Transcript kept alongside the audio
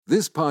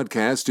This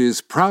podcast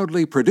is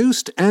proudly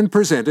produced and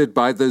presented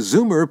by the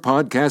Zoomer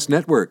Podcast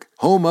Network,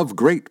 home of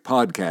great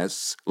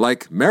podcasts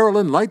like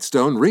Marilyn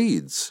Lightstone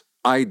Reads,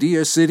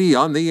 Idea City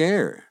on the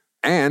Air,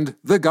 and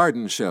The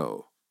Garden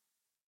Show.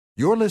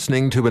 You're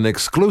listening to an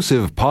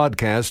exclusive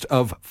podcast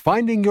of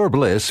Finding Your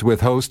Bliss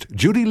with host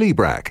Judy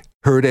Liebrack,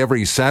 heard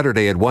every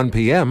Saturday at 1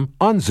 p.m.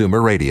 on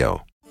Zoomer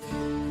Radio.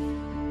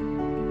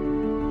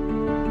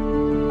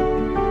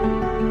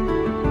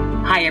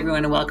 Hi,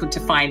 everyone, and welcome to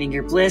Finding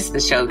Your Bliss, the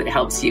show that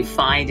helps you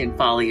find and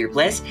follow your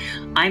bliss.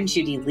 I'm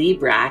Judy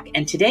Liebrack,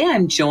 and today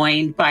I'm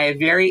joined by a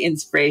very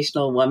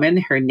inspirational woman.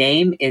 Her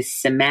name is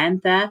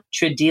Samantha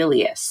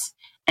Tradelius.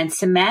 And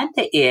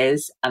Samantha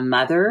is a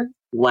mother,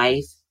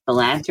 wife,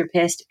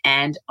 philanthropist,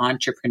 and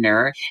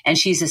entrepreneur, and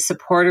she's a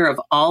supporter of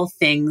all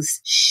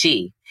things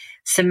she.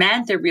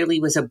 Samantha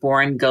really was a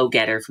born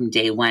go-getter from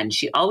day one.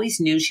 She always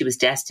knew she was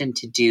destined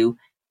to do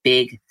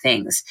big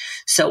things.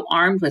 So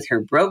armed with her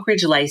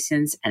brokerage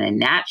license and a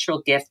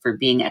natural gift for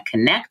being a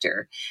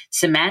connector,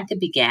 Samantha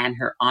began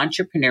her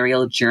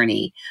entrepreneurial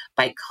journey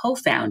by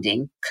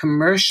co-founding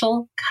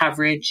commercial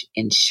coverage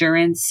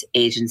insurance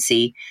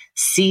agency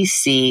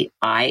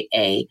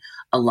CCIA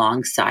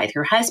alongside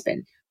her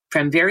husband.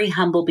 From very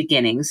humble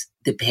beginnings,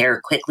 the pair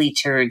quickly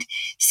turned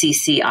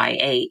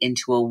CCIA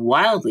into a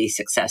wildly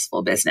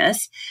successful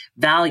business,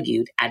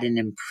 valued at an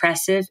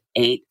impressive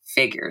 8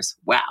 figures.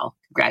 Wow,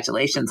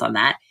 congratulations on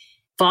that.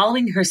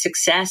 Following her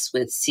success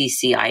with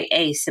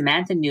CCIA,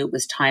 Samantha knew it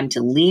was time to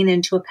lean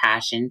into a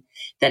passion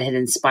that had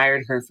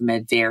inspired her from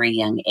a very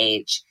young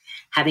age.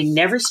 Having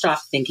never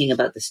stopped thinking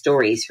about the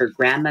stories her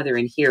grandmother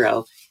and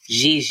hero,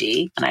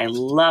 Gigi, and I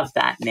love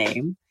that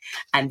name,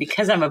 and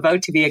because I'm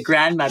about to be a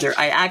grandmother,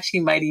 I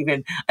actually might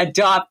even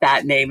adopt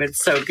that name.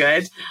 It's so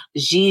good.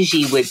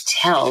 Gigi would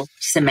tell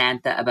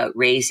Samantha about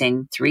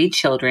raising 3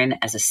 children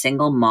as a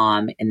single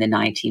mom in the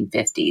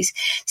 1950s.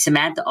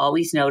 Samantha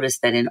always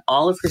noticed that in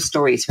all of her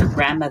stories, her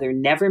grandmother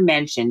never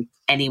mentioned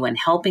anyone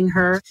helping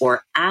her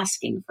or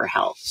asking for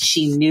help.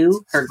 She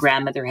knew her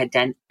grandmother had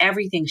done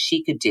everything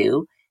she could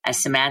do, as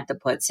Samantha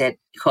puts it,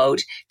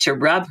 quote, to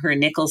rub her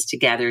nickels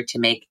together to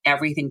make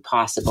everything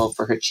possible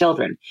for her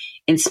children.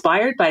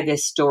 Inspired by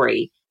this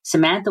story,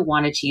 Samantha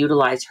wanted to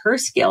utilize her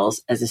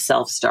skills as a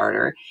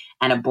self-starter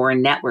and a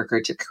born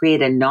networker to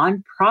create a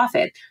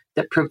nonprofit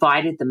that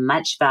provided the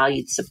much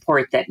valued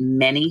support that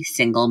many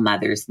single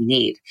mothers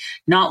need.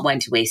 Not one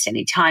to waste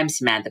any time,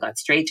 Samantha got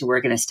straight to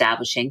work in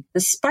establishing the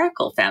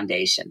Sparkle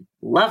Foundation.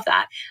 Love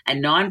that. A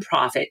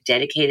nonprofit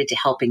dedicated to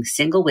helping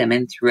single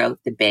women throughout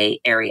the Bay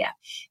Area,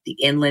 the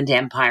Inland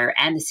Empire,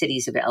 and the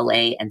cities of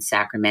LA and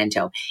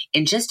Sacramento.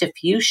 In just a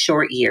few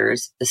short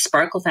years, the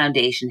Sparkle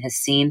Foundation has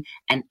seen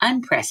an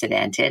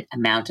unprecedented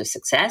amount of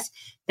success,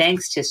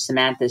 thanks to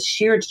Samantha's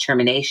sheer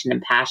determination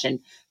and passion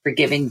for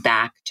giving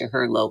back to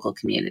her local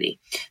community.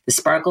 The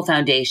Sparkle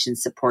Foundation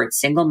supports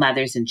single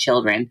mothers and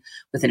children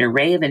with an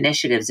array of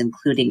initiatives,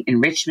 including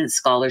enrichment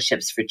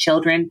scholarships for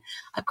children,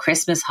 a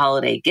Christmas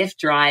holiday gift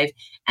drive,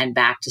 and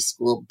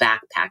back-to-school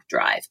backpack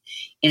drive.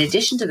 In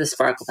addition to the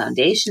Sparkle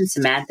Foundation,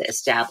 Samantha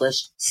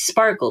established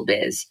Sparkle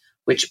Biz,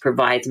 which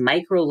provides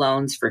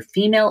microloans for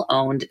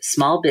female-owned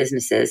small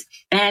businesses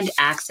and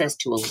access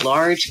to a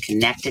large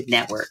connected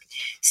network.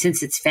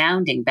 Since its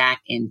founding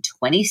back in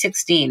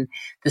 2016,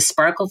 the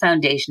Sparkle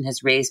Foundation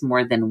has raised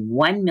more than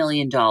 $1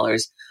 million,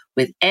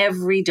 with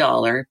every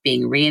dollar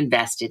being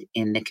reinvested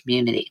in the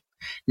community.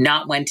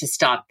 Not one to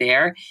stop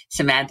there,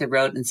 Samantha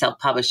wrote and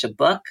self-published a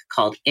book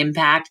called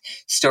Impact,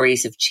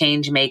 Stories of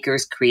Change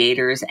Makers,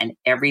 Creators, and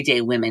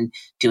Everyday Women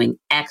Doing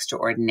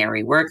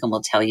Extraordinary Work. And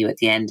we'll tell you at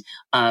the end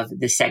of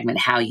the segment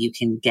how you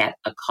can get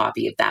a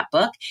copy of that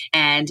book.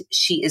 And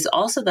she is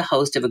also the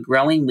host of a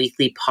growing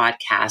weekly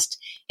podcast,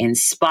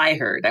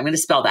 Inspired. I'm going to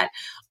spell that.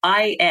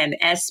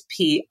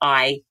 INSPIHER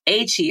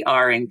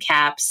in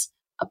caps.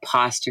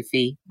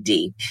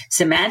 ''D.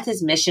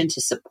 Samantha's mission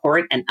to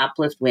support and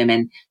uplift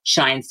women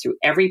shines through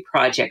every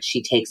project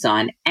she takes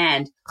on,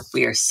 and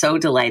we are so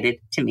delighted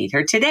to meet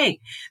her today.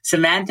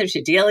 Samantha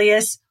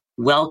Tradelius,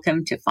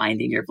 welcome to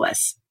Finding Your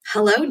Bliss.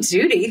 Hello,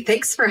 Judy.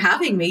 Thanks for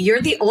having me.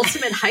 You're the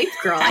ultimate hype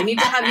girl. I need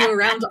to have you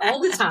around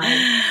all the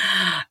time.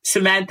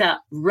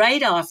 Samantha,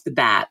 right off the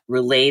bat,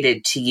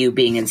 related to you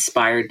being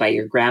inspired by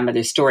your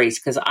grandmother's stories,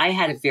 because I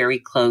had a very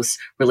close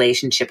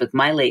relationship with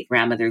my late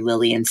grandmother,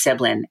 Lillian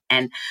Siblin.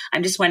 And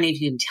I'm just wondering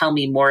if you can tell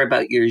me more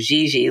about your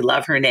Gigi,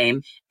 love her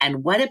name,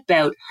 and what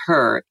about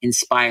her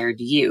inspired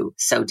you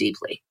so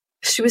deeply?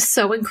 She was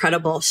so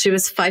incredible. She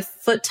was 5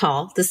 foot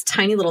tall, this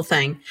tiny little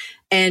thing,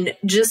 and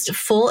just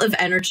full of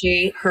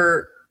energy.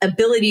 Her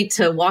ability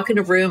to walk in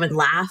a room and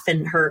laugh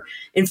and her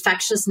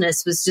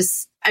infectiousness was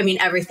just,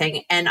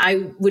 everything. And I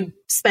would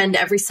spend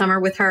every summer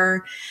with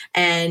her.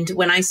 And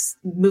when I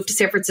moved to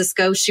San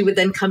Francisco, she would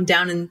then come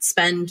down and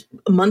spend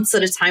months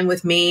at a time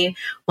with me.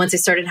 Once I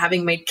started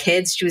having my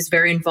kids, she was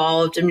very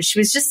involved. She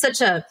was just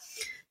such an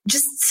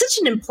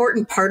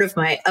important part of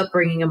my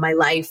upbringing and my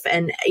life.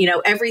 And,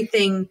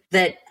 everything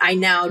that I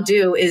now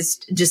do is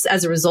just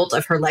as a result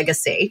of her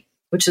legacy,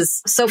 which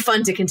is so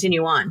fun to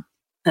continue on.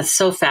 That's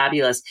so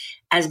fabulous.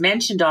 As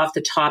mentioned off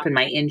the top in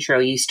my intro,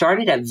 you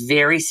started a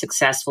very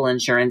successful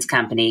insurance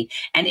company.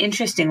 And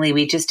interestingly,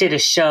 we just did a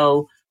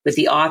show with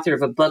the author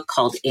of a book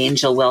called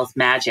Angel Wealth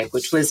Magic,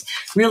 which was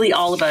really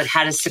all about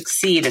how to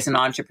succeed as an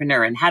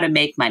entrepreneur and how to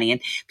make money.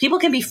 And people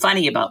can be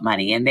funny about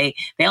money and they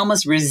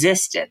almost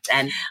resist it.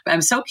 And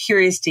I'm so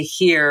curious to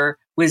hear,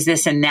 was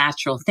this a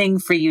natural thing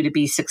for you to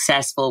be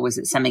successful? Was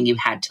it something you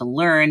had to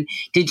learn?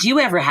 Did you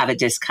ever have a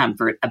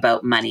discomfort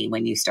about money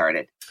when you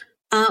started?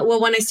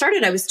 Well, when I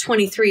started, I was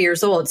 23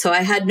 years old, so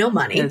I had no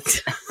money.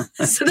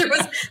 So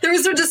there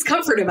was no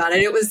discomfort about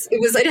it. It was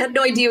I had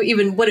no idea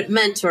even what it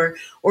meant or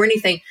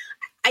anything.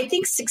 I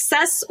think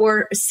success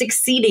or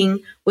succeeding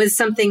was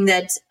something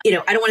that, I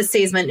don't want to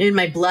say is in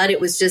my blood. It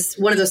was just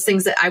one of those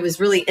things that I was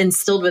really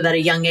instilled with at a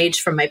young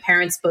age from my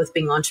parents, both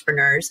being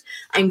entrepreneurs.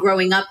 I'm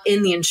growing up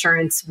in the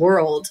insurance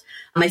world.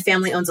 My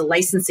family owns a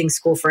licensing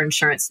school for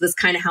insurance. So that's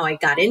kind of how I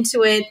got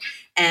into it.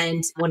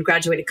 And when I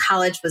graduated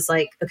college was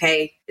like,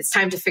 okay, it's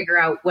time to figure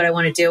out what I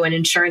want to do. And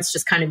insurance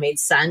just kind of made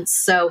sense.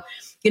 So,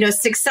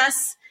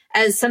 success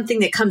as something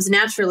that comes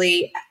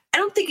naturally, I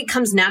don't think it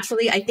comes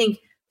naturally. I think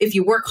if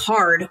you work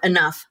hard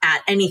enough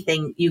at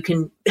anything, you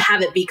can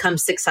have it become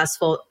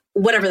successful,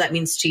 whatever that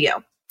means to you.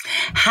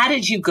 How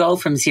did you go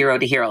from zero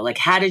to hero? Like,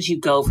 how did you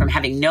go from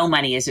having no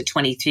money as a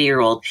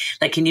 23-year-old?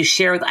 Like, can you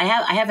share? I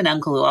have an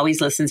uncle who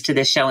always listens to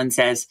this show and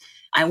says,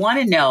 I want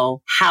to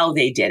know how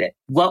they did it.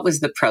 What was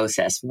the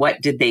process? What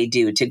did they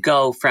do to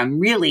go from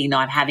really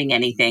not having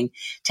anything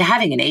to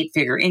having an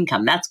 8-figure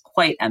income? That's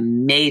quite a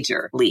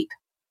major leap.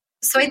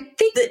 So I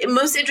think the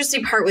most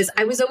interesting part was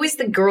I was always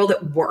the girl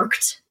that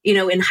worked.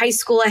 In high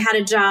school, I had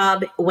a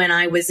job. When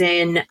I was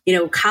in,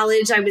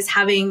 college, I was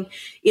having,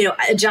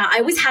 a job. I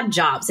always had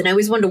jobs and I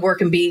always wanted to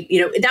work and be,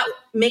 that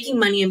making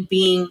money and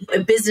being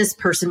a business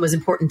person was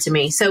important to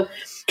me. So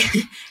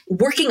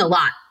working a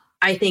lot,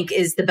 I think,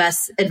 is the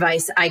best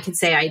advice I could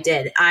say I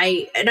did.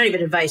 Not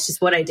even advice,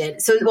 just what I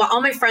did. So while all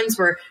my friends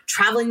were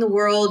traveling the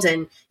world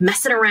and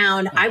messing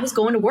around, I was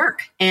going to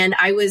work and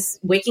I was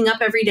waking up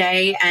every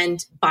day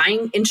and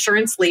buying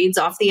insurance leads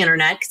off the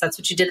internet, because that's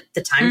what you did at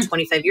the time,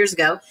 25 years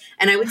ago.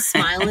 And I would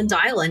smile and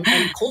dial and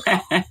cold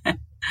call.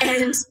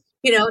 And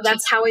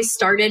that's how I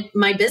started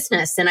my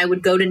business. And I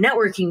would go to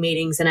networking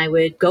meetings and I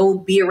would go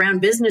be around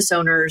business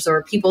owners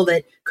or people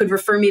that could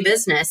refer me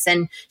business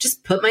and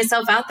just put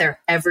myself out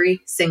there every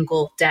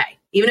single day.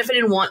 Even if I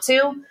didn't want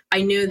to,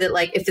 I knew that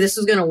if this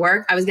was going to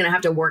work, I was going to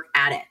have to work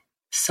at it.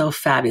 So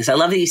fabulous. I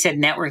love that you said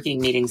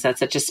networking meetings. That's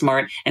such a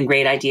smart and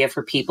great idea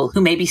for people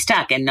who may be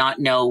stuck and not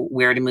know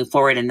where to move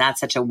forward. And that's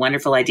such a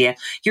wonderful idea.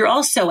 You're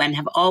also and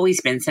have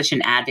always been such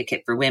an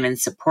advocate for women,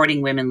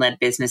 supporting women-led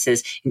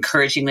businesses,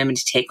 encouraging women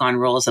to take on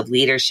roles of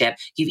leadership.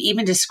 You've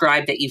even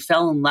described that you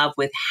fell in love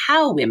with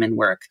how women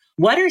work.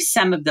 What are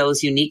some of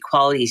those unique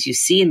qualities you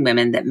see in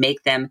women that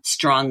make them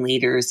strong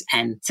leaders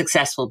and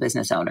successful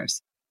business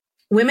owners?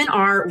 Women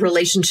are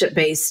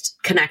relationship-based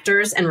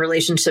connectors and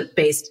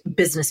relationship-based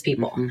business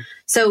people. Mm-hmm.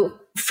 So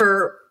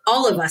for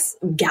all of us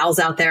gals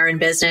out there in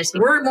business,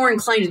 we're more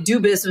inclined to do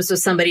business with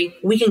somebody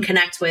we can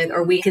connect with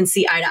or we can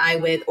see eye to eye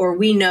with, or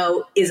we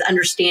know is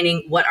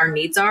understanding what our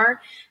needs are.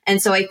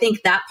 And so I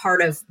think that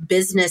part of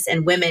business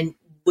and women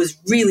was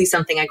really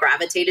something I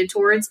gravitated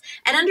towards.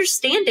 And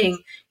understanding,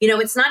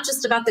 it's not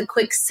just about the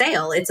quick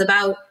sale. It's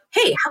about,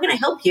 hey, how can I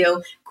help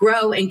you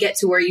grow and get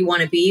to where you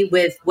want to be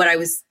with what I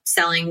was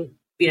selling,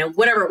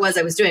 whatever it was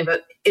I was doing,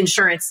 but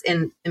insurance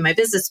in my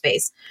business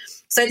space.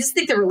 So I just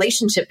think the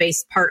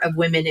relationship-based part of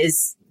women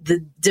is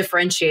the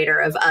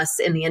differentiator of us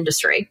in the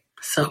industry.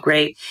 So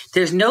great.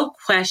 There's no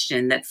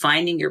question that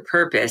finding your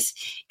purpose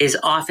is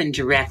often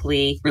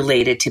directly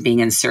related to being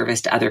in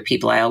service to other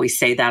people. I always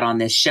say that on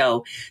this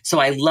show. So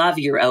I love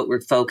your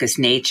outward focused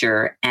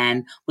nature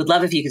and would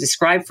love if you could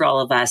describe for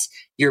all of us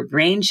your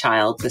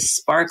brainchild, the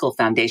Sparkle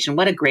Foundation.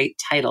 What a great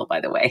title,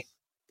 by the way.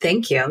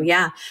 Thank you.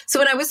 Yeah. So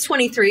when I was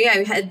 23,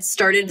 I had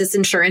started this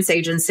insurance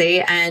agency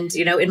and,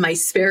 in my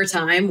spare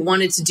time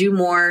wanted to do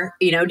more,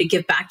 to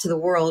give back to the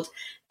world,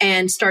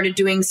 and started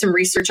doing some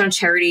research on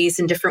charities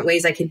and different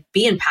ways I could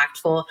be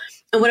impactful.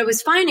 And what I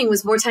was finding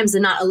was more times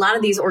than not, a lot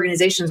of these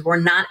organizations were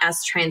not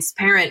as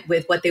transparent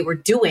with what they were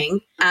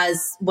doing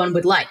as one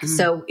would like. Mm-hmm.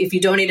 So if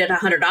you donated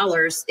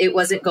 $100, it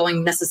wasn't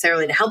going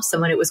necessarily to help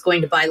someone. It was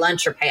going to buy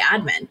lunch or pay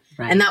admin.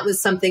 Right. And that was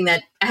something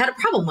that I had a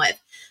problem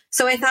with.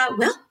 So I thought,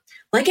 well,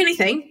 like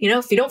anything,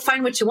 if you don't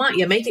find what you want,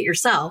 you make it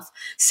yourself.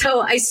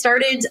 So I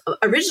started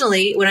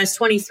originally when I was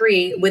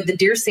 23 with the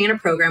Dear Santa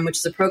program, which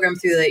is a program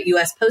through the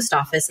U.S. Post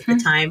Office at the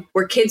time,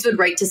 where kids would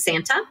write to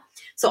Santa.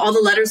 So all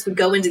the letters would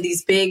go into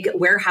these big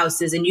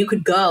warehouses and you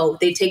could go,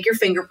 they take your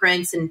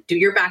fingerprints and do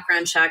your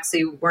background check. So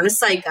you weren't a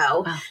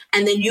psycho. Wow.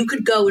 And then you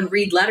could go and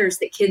read letters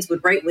that kids would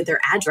write with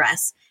their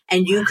address.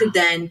 And you could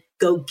then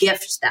go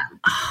gift them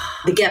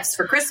the gifts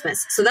for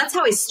Christmas. So that's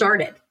how I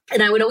started.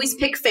 And I would always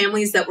pick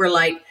families that were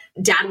like,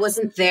 dad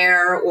wasn't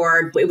there,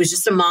 or it was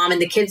just a mom, and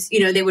the kids,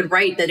 they would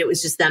write that it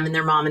was just them and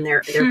their mom and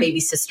their baby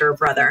sister or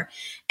brother.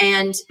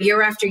 And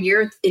year after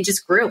year, it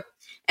just grew.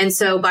 And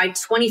so by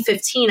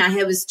 2015,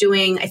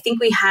 I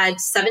think we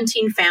had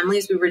 17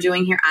 families we were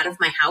doing here out of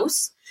my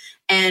house,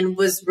 and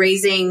was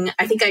raising,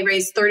 I think I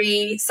raised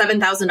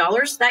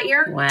 $37,000 that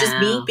year. Wow. Just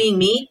me being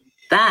me.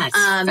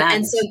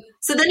 And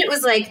so then it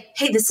was like,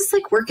 hey, this is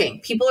like working.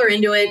 People are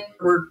into it.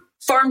 We're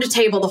farm to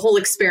table, the whole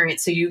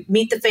experience. So you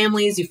meet the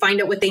families, you find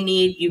out what they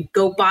need, you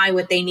go buy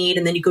what they need,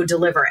 and then you go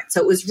deliver it.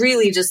 So it was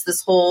really just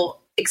this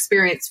whole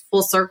experience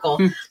full circle.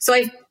 So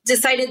I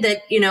decided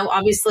that,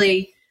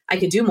 obviously I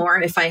could do more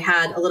if I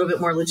had a little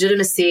bit more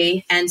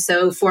legitimacy. And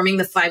so forming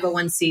the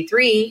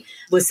 501c3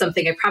 was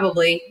something I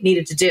probably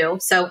needed to do.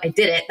 So I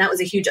did it. That was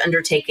a huge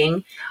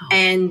undertaking.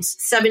 And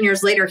 7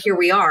 years later, here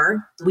we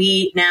are.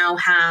 We now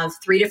have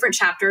 3 different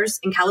chapters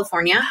in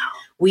California.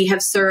 We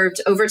have served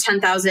over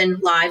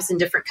 10,000 lives in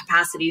different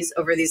capacities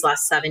over these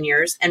last 7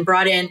 years and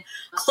brought in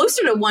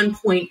closer to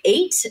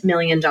 $1.8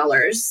 million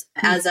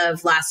as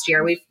of last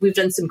year. We've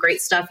done some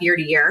great stuff year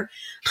to year.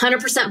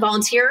 100%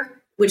 volunteer,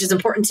 which is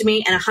important to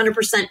me. And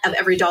 100% of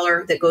every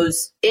dollar that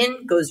goes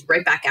in goes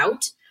right back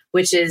out,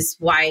 which is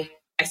why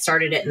I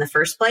started it in the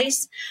first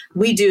place.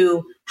 We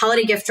do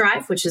holiday gift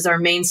drive, which is our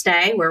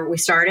mainstay where we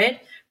started.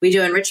 We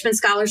do enrichment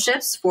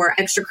scholarships for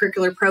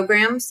extracurricular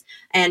programs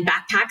and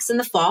backpacks in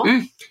the fall.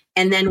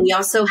 And then we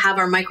also have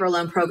our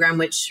microloan program,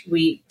 which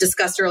we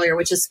discussed earlier,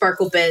 which is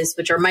Sparkle Biz,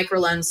 which are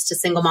microloans to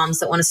single moms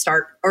that want to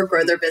start or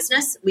grow their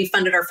business. We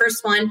funded our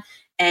first one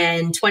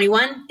in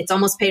 21. It's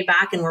almost paid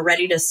back, and we're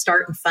ready to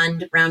start and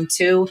fund round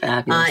 2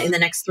 in the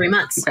next 3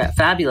 months.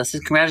 Fabulous.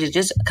 Congratulations.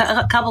 Just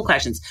a couple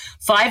questions.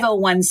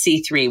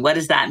 501c3, what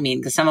does that mean?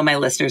 Because some of my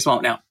listeners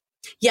won't know.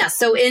 Yeah.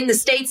 So in the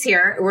States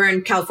here, we're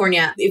in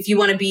California. If you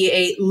want to be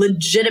a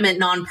legitimate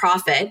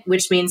nonprofit,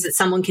 which means that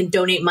someone can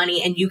donate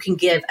money and you can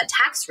give a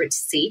tax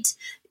receipt,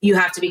 you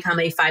have to become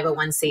a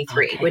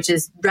 501c3, which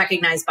is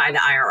recognized by the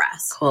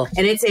IRS. Cool.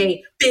 And it's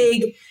a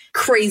big,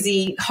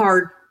 crazy,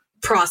 hard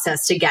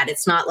process to get.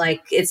 It's not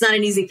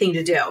an easy thing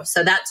to do.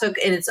 So that took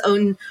in its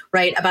own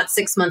right about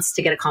 6 months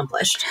to get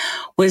accomplished.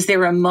 Was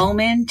there a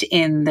moment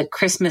in the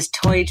Christmas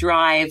toy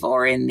drive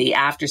or in the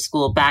after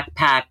school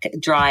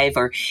backpack drive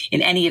or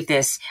in any of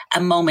this,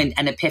 a moment,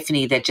 an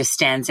epiphany that just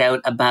stands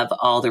out above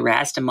all the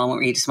rest, a moment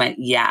where you just went,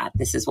 yeah,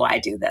 this is why I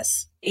do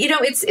this?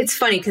 It's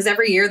funny because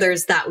every year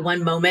there's that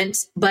one moment,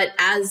 but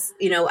as,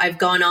 I've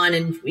gone on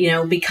and,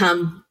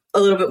 become a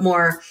little bit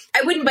more,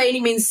 I wouldn't by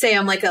any means say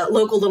I'm like a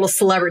local little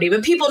celebrity,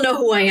 but people know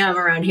who I am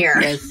around here.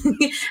 Yes.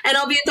 And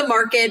I'll be at the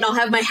market and I'll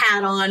have my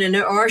hat on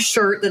or a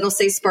shirt that'll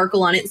say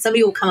Sparkle on it. And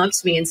somebody will come up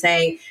to me and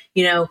say,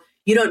 you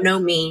don't know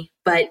me,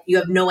 but you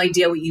have no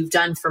idea what you've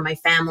done for my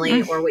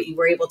family or what you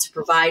were able to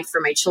provide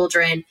for my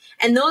children.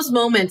 And those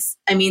moments,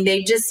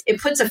 it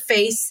puts a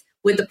face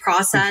with the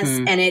process.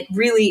 And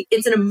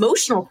it's an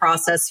emotional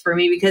process for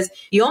me because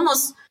you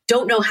almost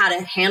don't know how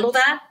to handle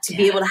that to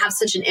be able to have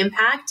such an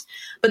impact.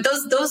 But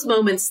those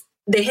moments,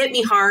 they hit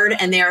me hard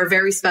and they are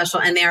very special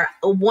and they are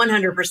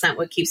 100%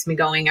 what keeps me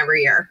going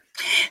every year.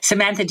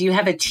 Samantha, do you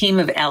have a team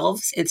of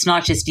elves? It's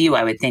not just you,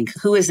 I would think.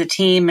 Who is the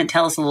team? And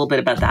tell us a little bit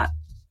about that.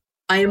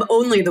 I am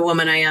only the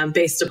woman I am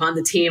based upon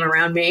the team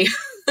around me.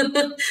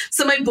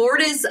 So my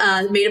board is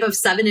made up of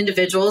 7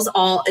 individuals.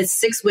 It's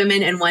 6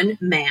 women and 1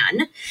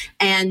 man,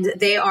 and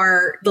they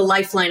are the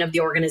lifeline of the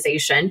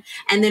organization.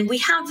 And then we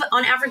have,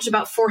 on average,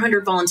 about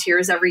 400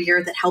 volunteers every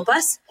year that help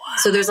us. Wow.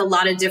 So there's a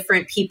lot of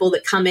different people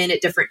that come in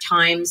at different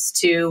times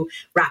to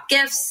wrap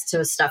gifts,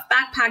 to stuff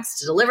backpacks,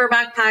 to deliver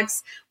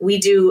backpacks. We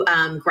do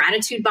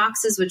gratitude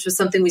boxes, which was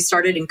something we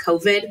started in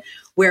COVID,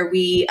 where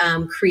we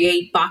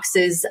create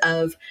boxes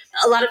of,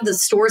 a lot of the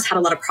stores had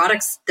a lot of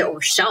products that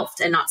were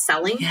shelved and not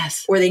selling,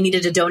 or they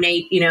needed to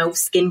donate,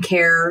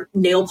 skincare,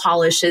 nail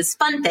polishes,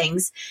 fun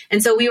things.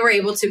 And so we were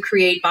able to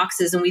create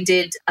boxes, and we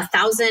did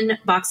 1,000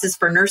 boxes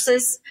for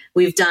nurses.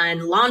 We've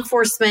done law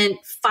enforcement,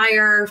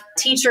 fire,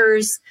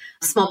 teachers,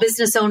 small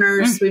business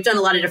owners. We've done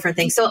a lot of different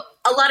things. So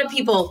a lot of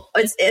people,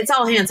 it's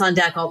all hands on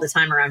deck all the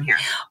time around here.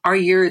 Are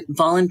your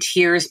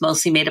volunteers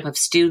mostly made up of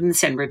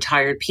students and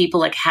retired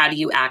people? Like, how do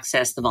you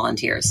access the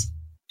volunteers?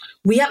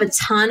 We have a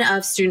ton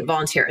of student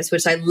volunteers,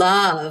 which I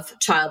love.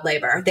 Child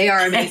labor. They are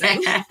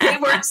amazing. They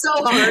work so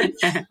hard,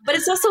 but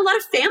it's also a lot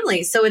of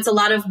families. So it's a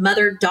lot of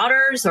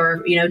mother-daughters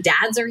or,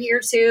 dads are here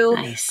too.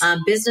 Nice.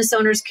 Business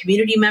owners,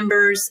 community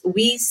members.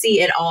 We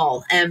see it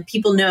all, and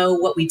people know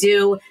what we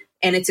do.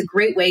 And it's a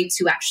great way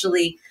to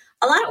actually,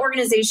 a lot of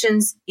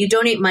organizations, you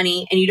donate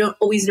money and you don't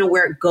always know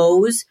where it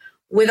goes.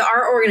 With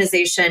our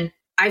organization,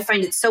 I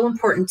find it so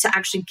important to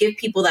actually give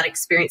people that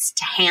experience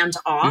to hand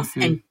off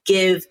and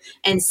give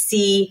and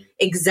see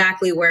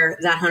exactly where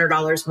that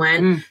 $100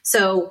 went.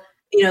 So,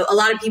 a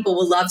lot of people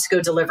will love to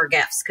go deliver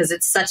gifts because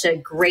it's such a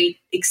great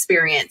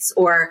experience,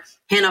 or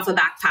hand off a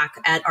backpack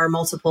at our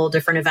multiple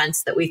different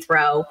events that we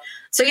throw.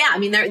 So yeah,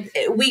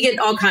 we get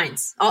all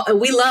kinds.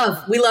 We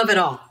love it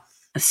all.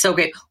 That's so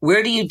great.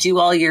 Where do you do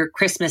all your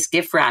Christmas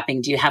gift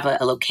wrapping? Do you have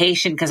a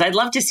location? Because I'd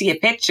love to see a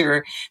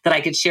picture that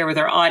I could share with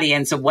our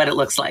audience of what it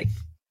looks like.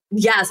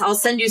 Yes, I'll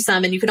send you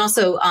some. And you can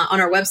also, on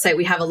our website,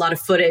 we have a lot of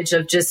footage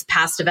of just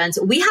past events.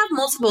 We have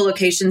multiple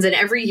locations, and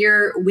every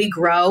year we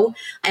grow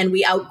and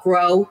we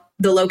outgrow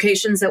the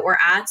locations that we're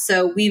at.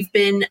 So we've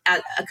been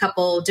at a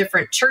couple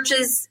different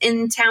churches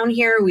in town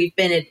here. We've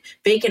been at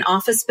vacant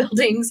office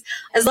buildings.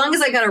 As long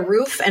as I got a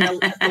roof and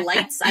the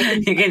lights,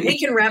 we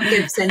can wrap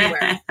gifts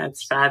anywhere.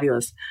 That's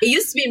fabulous. It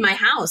used to be in my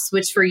house,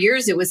 which for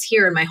years it was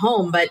here in my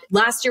home. But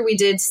last year we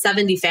did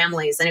 70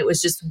 families and it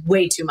was just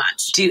way too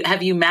much.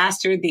 Have you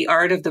mastered the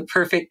art of the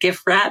perfect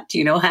gift wrap? Do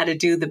you know how to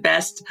do the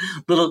best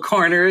little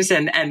corners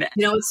and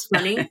you know what's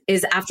funny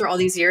is after all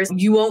these years,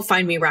 you won't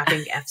find me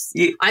wrapping gifts.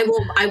 I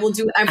will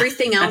do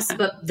everything else,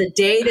 but the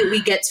day that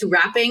we get to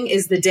wrapping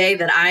is the day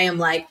that I am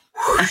like,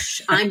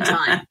 whoosh, I'm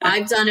done.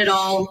 I've done it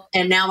all.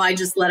 And now I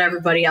just let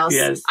everybody else.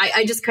 Yes.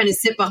 I just kind of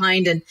sit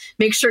behind and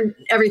make sure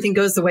everything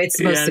goes the way it's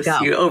supposed to go.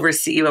 You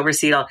oversee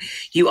it all.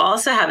 You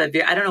also have I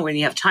don't know when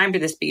you have time for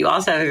this, but you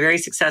also have a very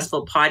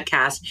successful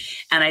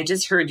podcast. And I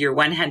just heard your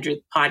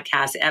 100th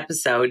podcast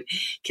episode.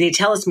 Can you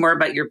tell us more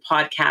about your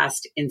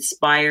podcast,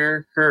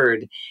 Inspire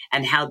Heard,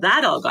 and how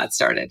that all got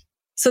started?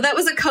 So that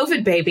was a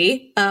COVID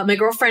baby. My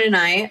girlfriend and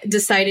I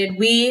decided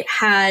we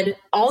had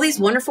all these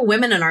wonderful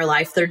women in our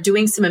life that are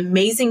doing some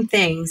amazing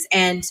things.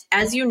 And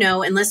as you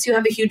know, unless you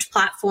have a huge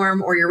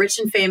platform or you're rich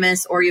and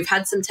famous or you've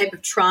had some type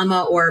of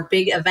trauma or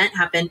big event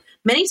happen,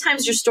 many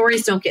times your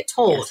stories don't get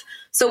told. Yes.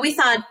 So we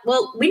thought,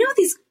 well, we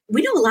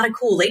know a lot of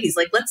cool ladies.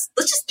 Like, let's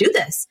just do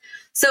this.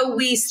 So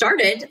we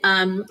started,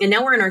 and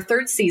now we're in our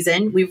third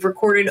season. We've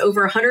recorded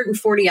over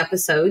 140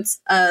 episodes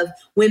of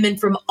women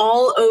from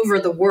all over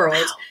the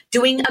world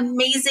doing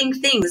amazing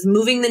things,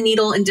 moving the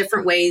needle in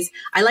different ways.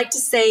 I like to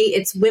say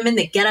it's women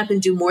that get up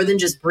and do more than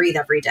just breathe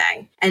every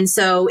day. And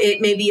so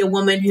it may be a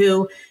woman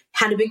who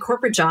had a big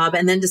corporate job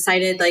and then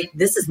decided like,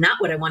 this is not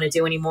what I want to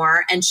do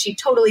anymore. And she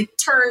totally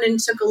turned and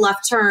took a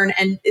left turn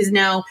and is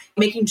now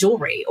making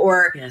jewelry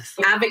or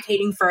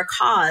advocating for a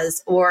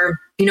cause or,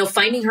 you know,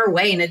 finding her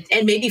way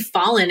and maybe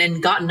fallen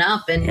and gotten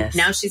up. And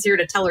now she's here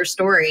to tell her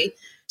story.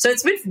 So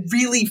it's been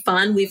really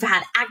fun. We've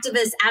had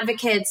activists,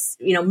 advocates,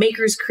 you know,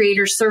 makers,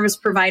 creators, service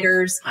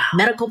providers,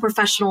 medical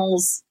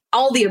professionals,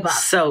 all the above.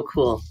 So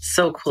cool.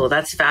 So cool.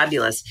 That's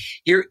fabulous.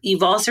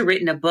 You've also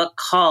written a book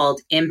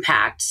called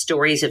Impact,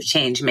 Stories of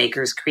Change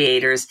Makers,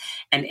 Creators,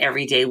 and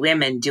Everyday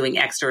Women Doing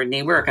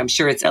Extraordinary Work. I'm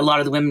sure it's a lot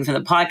of the women from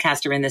the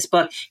podcast are in this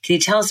book. Can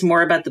you tell us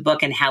more about the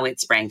book and how it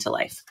sprang to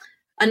life?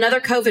 Another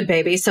COVID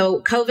baby.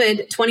 So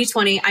COVID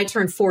 2020, I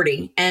turned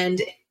 40.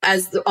 And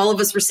as all of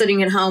us were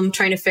sitting at home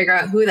trying to figure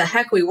out who the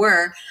heck we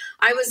were,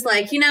 I was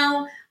like, you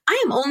know,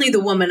 I am only the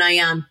woman I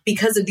am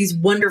because of these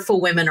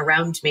wonderful women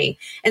around me.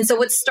 And so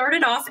what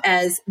started off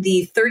as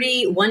the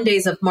 31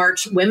 Days of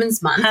March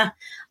Women's Month,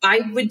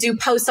 I would do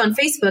posts on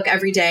Facebook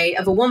every day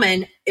of a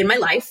woman in my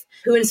life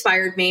who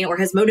inspired me or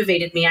has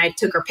motivated me. I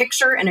took her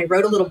picture and I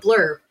wrote a little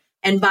blurb.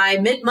 And by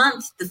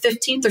mid-month, the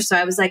 15th or so,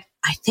 I was like,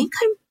 I think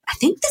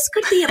this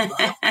could be a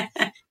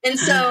book. And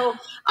so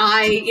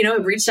I, you know,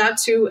 reached out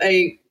to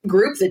a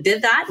group that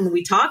did that and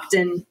we talked,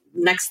 and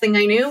next thing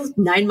I knew,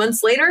 9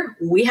 months later,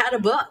 we had a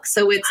book.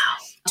 So it's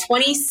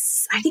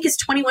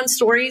 21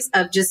 stories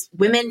of just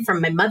women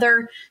from my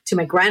mother to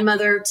my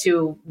grandmother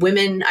to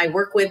women I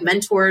work with,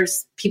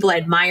 mentors, people I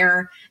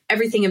admire,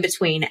 everything in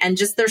between, and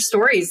just their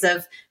stories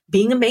of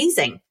being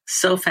amazing.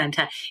 So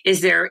fantastic.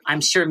 Is there,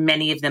 I'm sure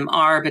many of them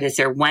are, but is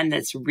there one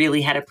that's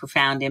really had a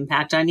profound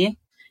impact on you?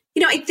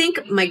 You know, I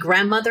think my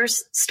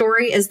grandmother's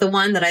story is the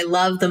one that I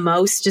love the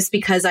most just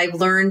because I've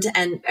learned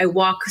and I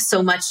walk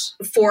so much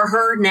for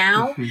her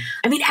now. Mm-hmm.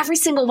 I mean, every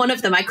single one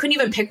of them, I couldn't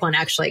even pick one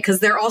actually, because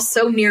they're all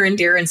so near and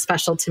dear and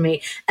special to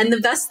me. And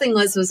the best thing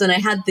was when I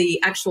had the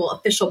actual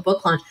official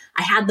book launch,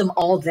 I had them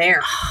all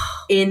there.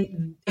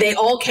 They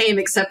all came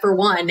except for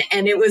one.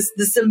 And it was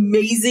this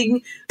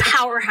amazing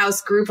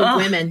powerhouse group of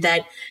women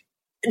that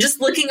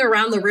just looking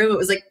around the room, it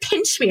was like,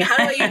 pinch me. How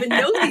do I even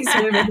know these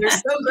women? They're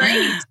so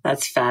great.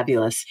 That's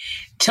fabulous.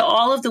 To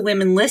all of the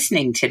women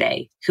listening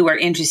today who are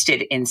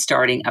interested in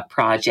starting a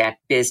project,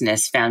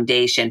 business,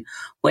 foundation,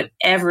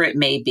 whatever it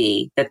may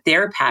be that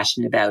they're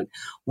passionate about,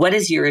 what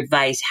is your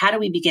advice? How do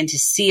we begin to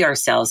see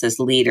ourselves as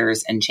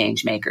leaders and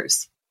change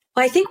makers?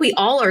 Well, I think we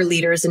all are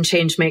leaders and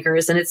change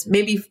makers, and it's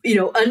maybe, you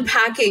know,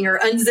 unpacking or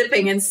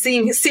unzipping and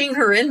seeing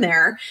her in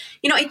there.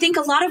 You know, I think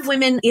a lot of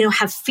women, you know,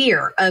 have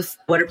fear of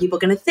what are people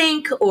going to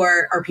think,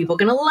 or are people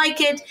going to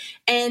like it?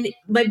 And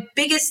my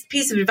biggest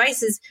piece of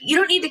advice is you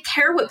don't need to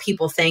care what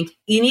people think.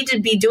 You need to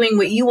be doing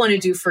what you want to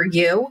do for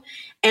you.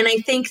 And I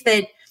think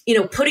that, you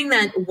know, putting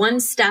that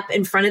one step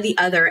in front of the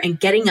other and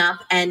getting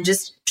up and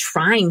just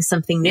trying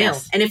something new.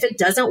 Yes. And if it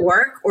doesn't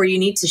work or you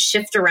need to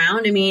shift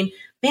around, I mean,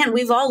 man,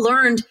 we've all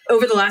learned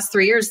over the last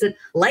 3 years that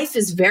life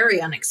is very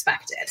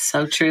unexpected.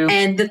 So true.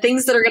 And the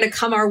things that are going to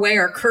come our way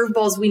are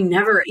curveballs we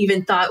never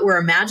even thought were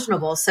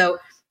imaginable. So,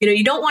 you know,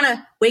 you don't want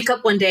to wake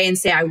up one day and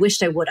say, I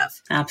wished I would have.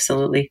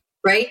 Absolutely.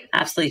 Right?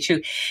 Absolutely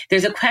true.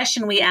 There's a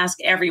question we ask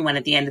everyone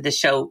at the end of the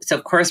show. So,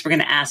 of course, we're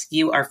going to ask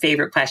you our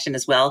favorite question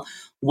as well.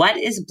 What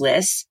is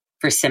bliss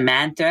for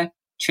Samantha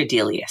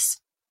Tradelius?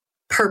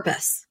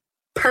 Purpose.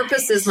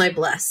 Purpose is my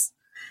bliss.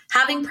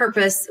 Having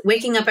purpose,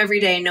 waking up every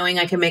day knowing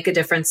I can make a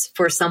difference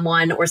for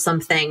someone or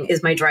something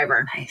is my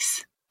driver.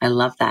 Nice. I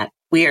love that.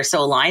 We are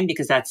so aligned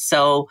because that's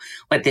so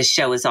what this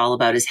show is all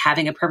about, is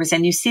having a purpose.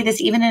 And you see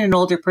this even in an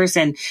older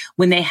person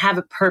when they have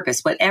a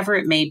purpose, whatever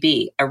it may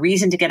be, a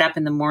reason to get up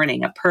in the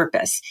morning, a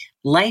purpose.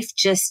 Life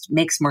just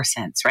makes more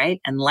sense,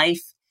 right? And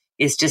life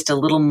is just a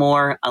little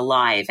more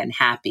alive and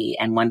happy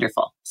and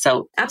wonderful.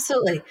 So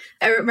absolutely.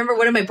 I remember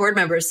one of my board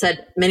members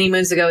said many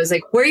moons ago, is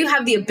like, where you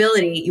have the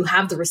ability, you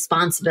have the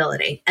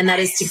responsibility. And that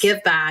is to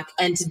give back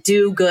and to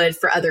do good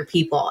for other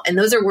people. And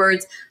those are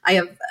words I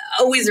have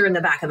always are in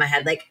the back of my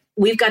head. Like,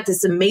 we've got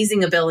this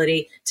amazing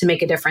ability to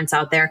make a difference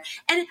out there,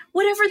 and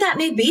whatever that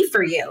may be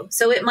for you.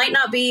 So it might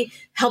not be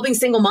helping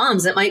single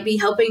moms. It might be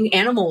helping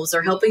animals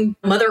or helping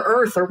Mother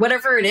Earth or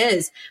whatever it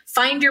is.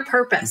 Find your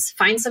purpose,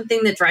 find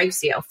something that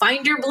drives you,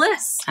 find your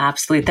bliss.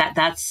 Absolutely.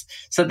 That's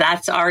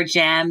our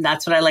jam.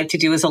 That's what I like to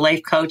do as a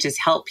life coach, is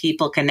help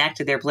people connect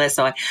to their bliss.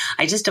 So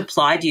I just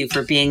applaud you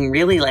for being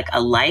really like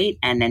a light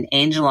and an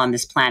angel on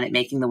this planet,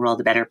 making the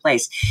world a better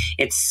place.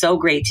 It's so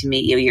great to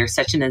meet you. You're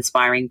such an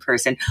inspiring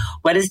person.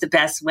 What is the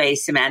best way,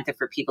 Samantha,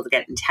 for people to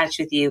get in touch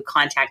with you,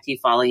 contact you,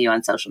 follow you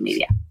on social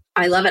media?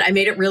 I love it. I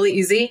made it really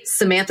easy.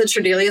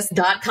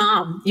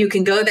 SamanthaTradelius.com. You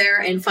can go there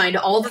and find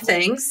all the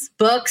things,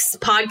 books,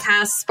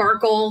 podcasts,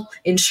 Sparkle,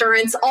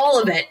 insurance, all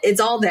of it.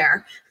 It's all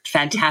there.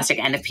 Fantastic.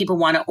 And if people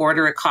want to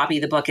order a copy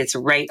of the book, it's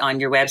right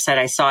on your website.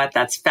 I saw it.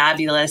 That's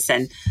fabulous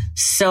and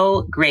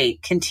so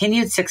great.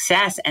 Continued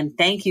success. And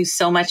thank you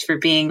so much for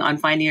being on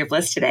Finding Your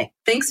Bliss today.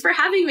 Thanks for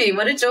having me.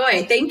 What a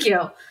joy. Thank you.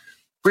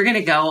 We're going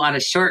to go on a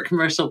short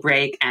commercial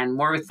break and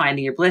more with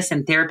Finding Your Bliss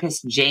and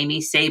therapist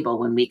Jaime Saibil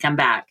when we come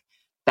back.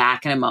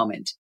 Back in a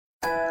moment.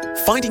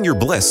 Finding Your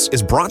Bliss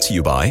is brought to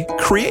you by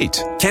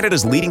Create,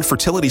 Canada's leading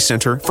fertility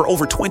centre for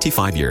over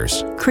 25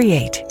 years.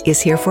 Create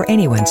is here for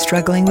anyone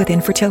struggling with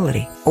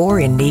infertility or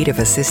in need of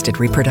assisted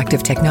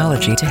reproductive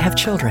technology to have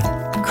children.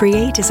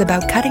 Create is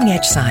about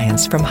cutting-edge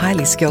science from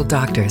highly skilled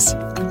doctors.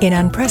 In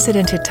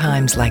unprecedented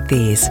times like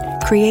these,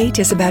 Create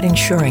is about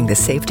ensuring the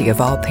safety of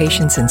all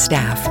patients and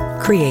staff.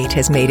 Create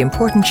has made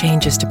important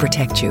changes to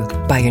protect you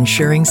by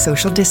ensuring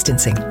social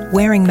distancing,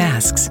 wearing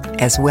masks,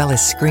 as well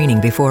as screening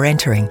before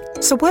entering.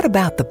 So what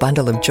about the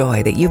bundle of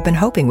joy that you've been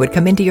hoping would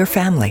come into your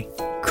family?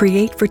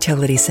 Create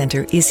Fertility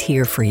Center is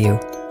here for you.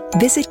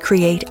 Visit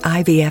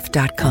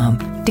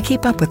createivf.com to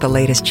keep up with the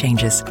latest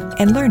changes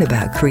and learn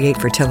about Create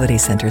Fertility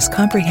Center's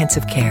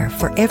comprehensive care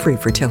for every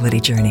fertility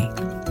journey.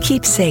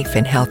 Keep safe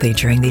and healthy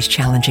during these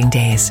challenging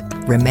days,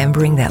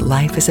 remembering that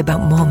life is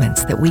about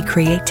moments that we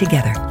create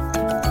together.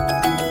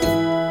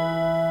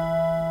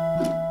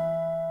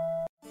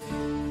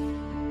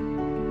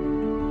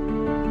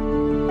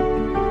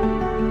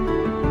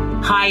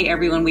 Hi,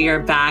 everyone. We are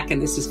back,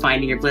 and this is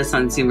Finding Your Bliss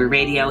on Zoomer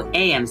Radio,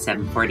 AM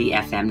 740,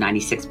 FM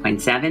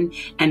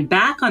 96.7. And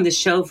back on the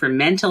show for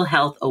Mental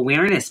Health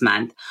Awareness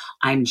Month,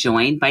 I'm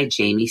joined by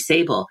Jaime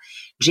Saibil.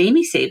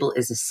 Jaime Saibil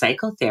is a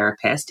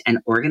psychotherapist and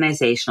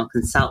organizational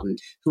consultant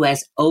who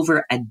has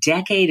over a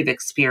decade of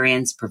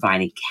experience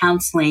providing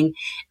counseling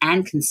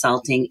and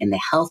consulting in the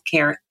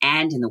healthcare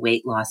and in the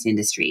weight loss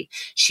industry.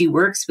 She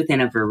works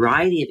within a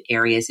variety of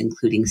areas,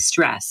 including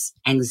stress,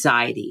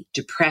 anxiety,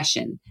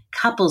 depression,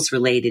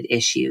 couples-related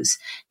issues,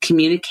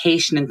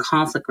 communication and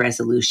conflict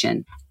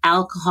resolution,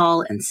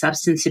 alcohol and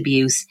substance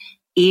abuse,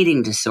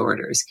 eating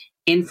disorders,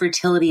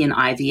 infertility and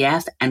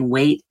IVF, and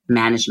weight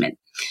management.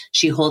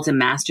 She holds a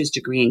master's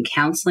degree in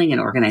counseling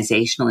and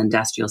organizational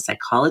industrial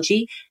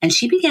psychology, and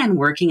she began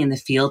working in the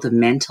field of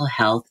mental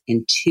health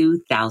in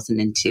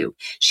 2002.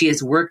 She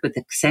has worked with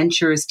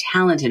Accenture's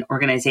Talent and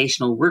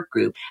Organizational Work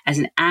Group as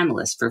an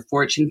analyst for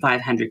Fortune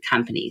 500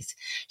 companies.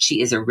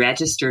 She is a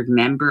registered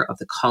member of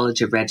the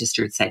College of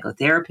Registered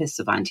Psychotherapists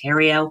of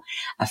Ontario,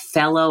 a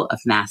fellow of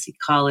Massey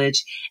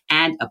College,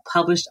 and a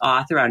published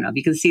author. I don't know if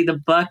you can see the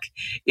book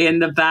in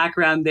the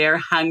background there,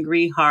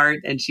 Hungry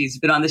Heart, and she's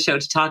been on the show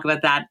to talk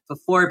about that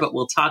before, but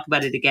we'll talk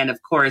about it again, of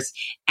course.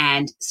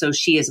 And so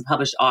she is a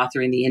published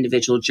author in the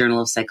Individual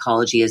Journal of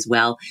Psychology as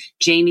well.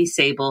 Jaime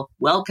Saibil,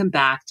 welcome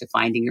back to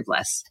Finding Your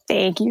Bliss.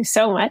 Thank you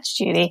so much,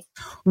 Judy.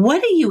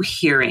 What are you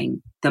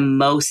hearing the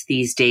most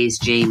these days,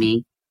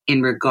 Jaime,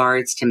 in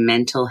regards to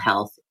mental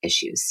health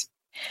issues?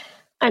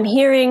 I'm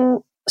hearing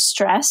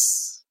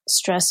stress.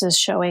 Stress is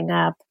showing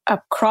up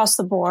across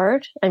the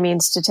board. I mean,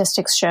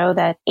 statistics show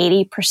that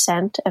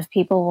 80% of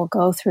people will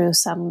go through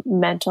some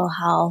mental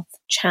health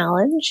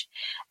challenge.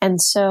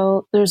 And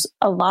so there's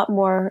a lot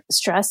more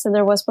stress than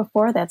there was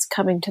before that's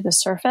coming to the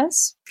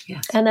surface.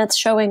 Yes. And that's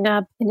showing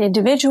up in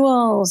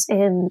individuals,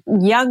 in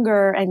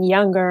younger and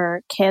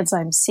younger kids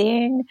I'm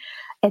seeing.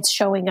 It's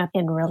showing up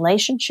in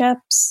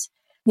relationships.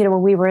 You know,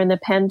 when we were in the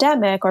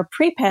pandemic or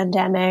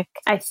pre-pandemic,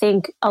 I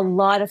think a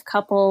lot of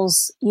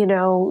couples, you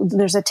know,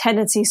 there's a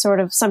tendency sort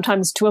of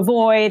sometimes to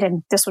avoid,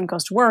 and this one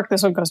goes to work,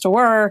 this one goes to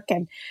work.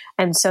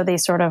 And so they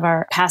sort of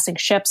are passing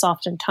ships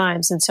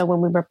oftentimes. And so when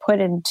we were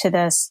put into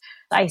this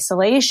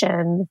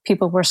isolation,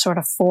 people were sort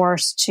of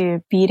forced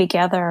to be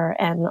together,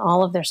 and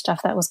all of their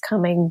stuff that was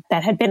coming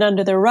that had been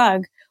under the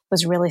rug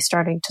was really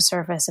starting to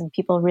surface, and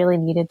people really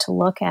needed to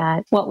look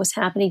at what was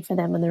happening for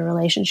them in their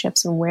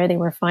relationships and where they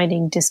were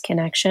finding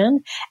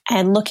disconnection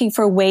and looking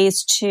for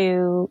ways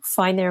to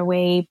find their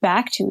way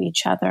back to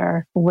each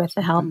other with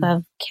the help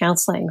of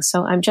counseling.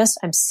 So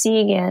I'm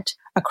seeing it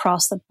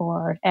across the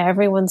board.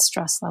 Everyone's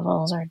stress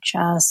levels are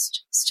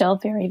just still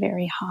very,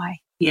 very high.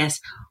 Yes.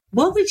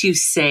 What would you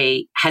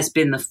say has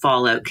been the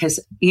fallout? Because,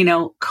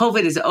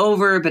 COVID is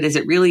over, but is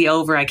it really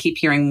over? I keep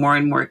hearing more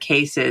and more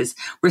cases.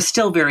 We're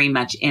still very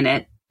much in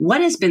it.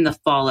 What has been the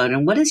fallout,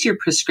 and what is your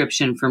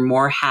prescription for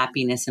more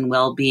happiness and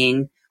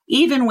well-being,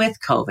 even with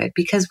COVID?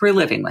 Because we're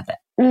living with it.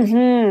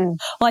 Mm-hmm.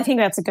 Well, I think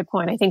that's a good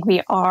point. I think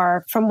we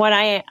are, from what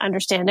I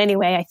understand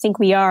anyway, I think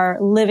we are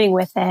living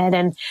with it.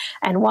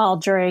 And while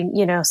during,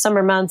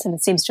 summer months, and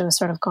it seems to have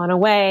sort of gone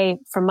away,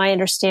 from my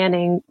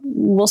understanding,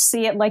 we'll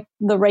see it like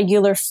the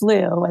regular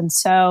flu. And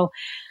so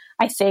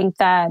I think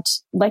that,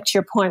 like to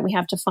your point, we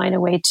have to find a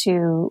way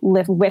to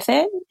live with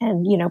it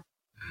and,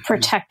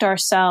 protect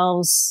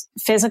ourselves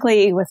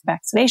physically with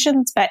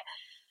vaccinations, but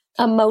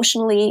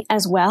emotionally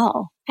as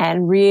well,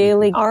 and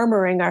really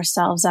armoring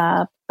ourselves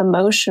up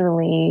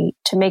emotionally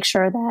to make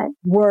sure that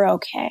we're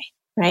okay,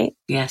 right?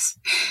 Yes.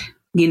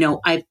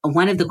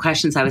 One of the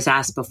questions I was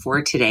asked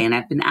before today, and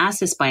I've been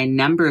asked this by a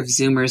number of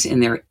Zoomers in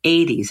their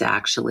 80s,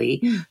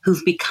 actually,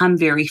 who've become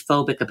very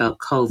phobic about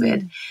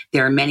COVID.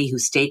 There are many who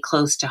stay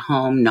close to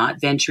home, not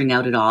venturing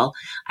out at all.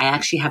 I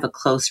actually have a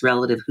close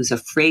relative who's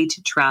afraid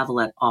to travel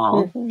at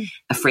all,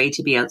 afraid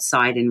to be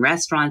outside in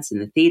restaurants, in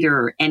the theater,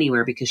 or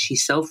anywhere because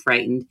she's so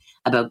frightened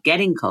about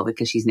getting COVID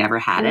because she's never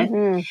had it.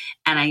 And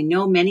I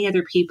know many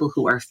other people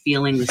who are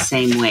feeling the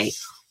same way.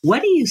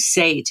 What do you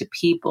say to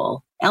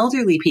people,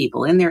 elderly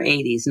people in their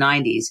 80s,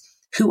 90s,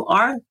 who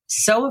are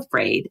so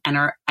afraid and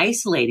are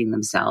isolating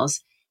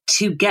themselves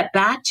to get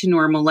back to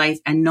normal life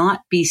and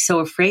not be so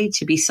afraid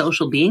to be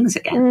social beings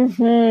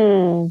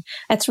again?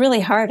 It's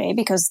really hard,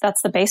 because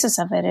that's the basis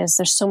of it, is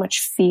there's so much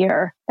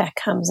fear that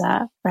comes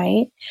up,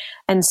 right?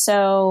 And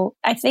so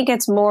I think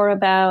it's more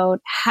about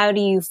how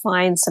do you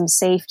find some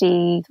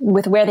safety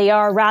with where they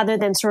are rather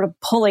than sort of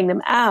pulling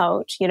them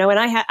out, and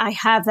I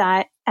have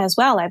that as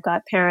well. I've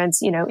got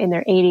parents, in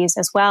their 80s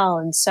as well.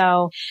 And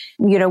so,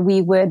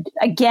 we would,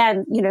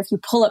 again, if you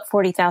pull up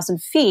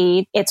 40,000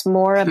 feet, it's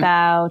more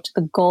about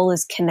the goal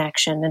is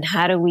connection, and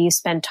how do we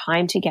spend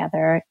time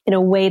together in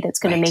a way that's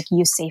going to make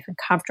you safe and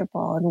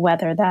comfortable. And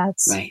whether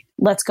that's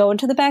let's go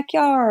into the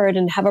backyard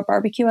and have a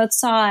barbecue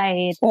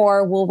outside,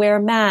 or we'll wear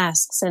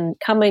masks, and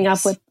coming up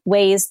with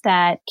ways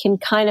that can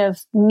kind of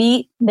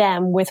meet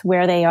them with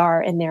where they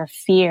are in their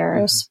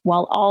fears,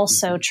 while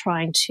also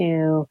trying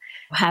to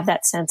have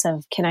that sense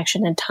of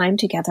connection and time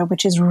together,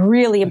 which is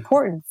really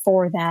important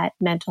for that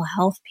mental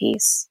health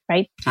piece,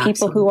 right? Absolutely.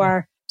 People who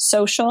are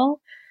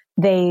social,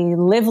 they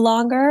live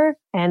longer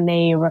and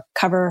they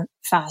recover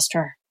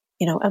faster,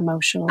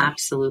 emotionally.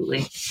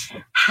 Absolutely.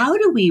 How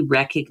do we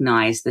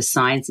recognize the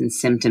signs and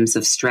symptoms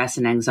of stress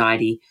and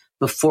anxiety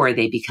before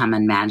they become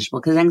unmanageable?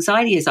 Because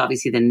anxiety is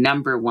obviously the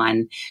number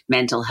one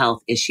mental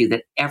health issue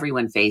that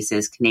everyone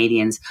faces,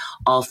 Canadians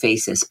all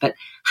face this. But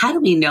how do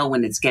we know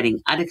when it's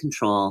getting out of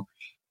control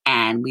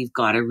and we've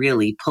got to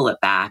really pull it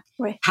back?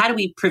 Right. How do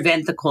we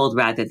prevent the cold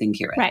rather than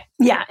cure it? Right.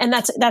 Yeah. And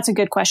that's a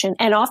good question.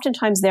 And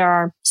oftentimes there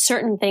are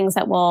certain things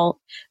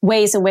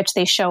ways in which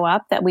they show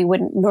up that we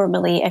wouldn't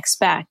normally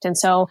expect. And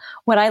so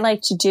what I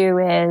like to do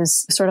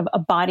is sort of a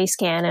body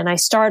scan, and I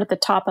start at the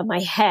top of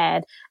my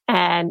head.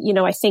 And,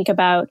 I think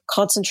about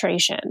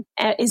concentration.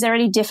 Is there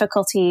any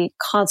difficulty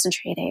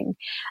concentrating?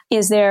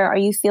 Are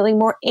you feeling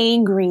more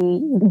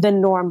angry than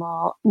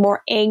normal,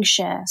 more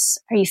anxious?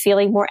 Are you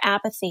feeling more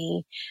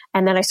apathy?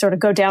 And then I sort of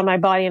go down my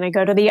body and I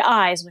go to the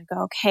eyes and I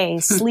go, okay,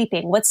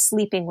 sleeping. What's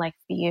sleeping like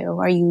for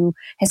you?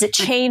 Has it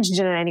changed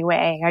in any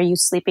way? Are you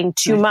sleeping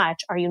too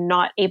much? Are you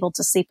not able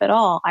to sleep at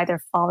all, either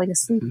falling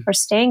asleep or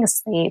staying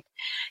asleep?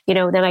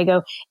 Then I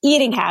go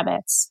eating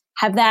habits.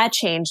 Have that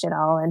changed at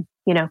all? And,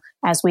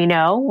 as we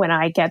know, when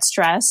I get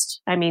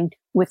stressed,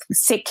 with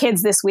sick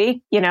kids this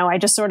week, I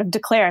just sort of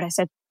declared, I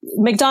said,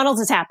 McDonald's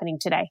is happening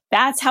today.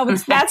 That's how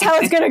it's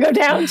going to go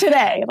down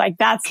today.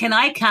 Can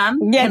I come?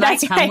 Yeah, Can I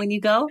come when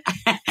you go?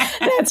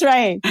 That's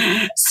right.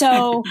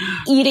 So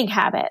eating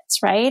habits,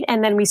 right?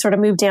 And then we sort of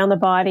move down the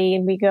body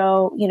and we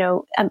go,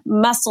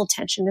 muscle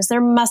tension. Is there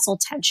muscle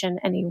tension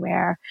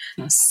anywhere?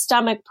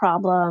 Stomach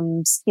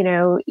problems,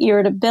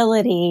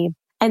 irritability.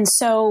 And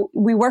so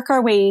we work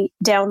our way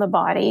down the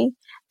body,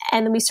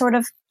 and then we sort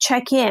of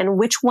check in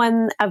which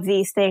one of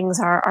these things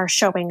are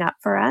showing up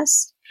for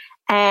us,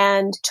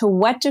 and to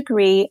what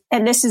degree,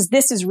 and this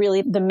is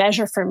really the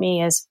measure for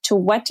me, is to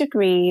what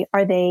degree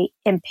are they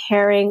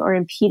impairing or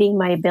impeding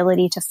my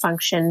ability to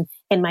function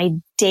in my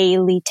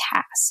daily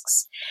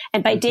tasks.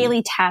 And by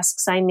daily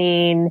tasks, I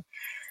mean,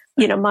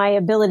 my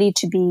ability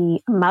to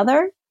be a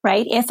mother,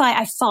 right? If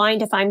I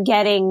find if I'm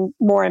getting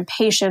more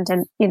impatient,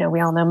 and, we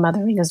all know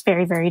mothering is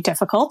very, very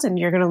difficult and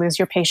you're going to lose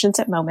your patience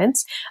at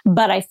moments.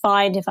 But I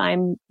find if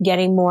I'm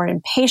getting more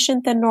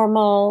impatient than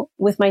normal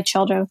with my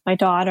children, with my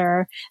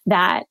daughter,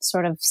 that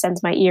sort of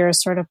sends my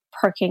ears sort of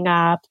perking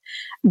up.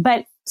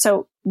 But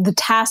so the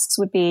tasks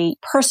would be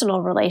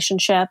personal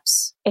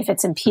relationships. If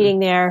it's impeding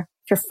there,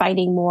 if you're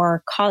fighting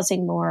more,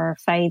 causing more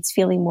fights,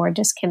 feeling more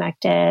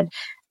disconnected,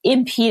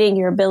 impeding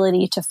your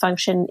ability to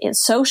function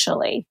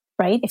socially,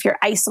 right? If you're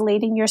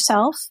isolating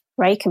yourself,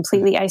 right?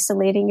 Completely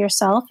isolating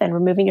yourself and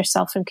removing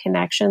yourself from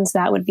connections,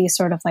 that would be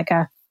sort of like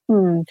a,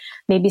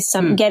 maybe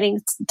getting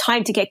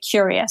time to get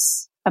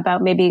curious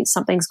about maybe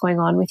something's going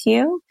on with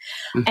you.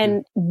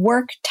 And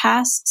work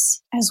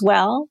tasks as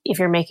well. If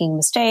you're making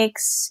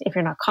mistakes, if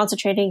you're not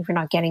concentrating, if you're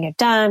not getting it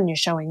done, you're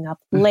showing up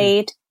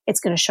late, it's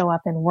going to show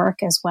up in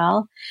work as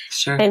well.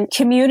 Sure. And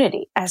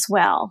community as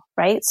well,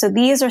 right? So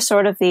these are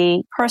sort of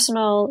the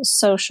personal,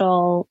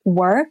 social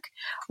work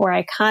where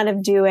I kind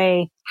of do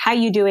how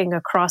you doing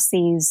across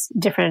these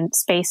different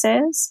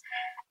spaces,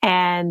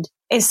 and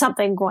is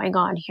something going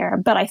on here.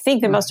 But I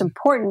think the most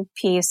important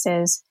piece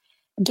is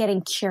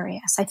getting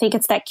curious. I think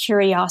it's that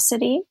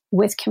curiosity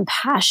with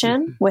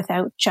compassion,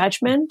 without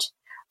judgment,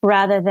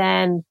 rather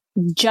than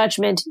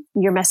judgment.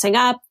 You're messing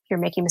up, you're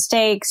making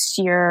mistakes,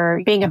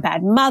 you're being a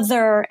bad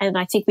mother. And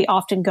I think we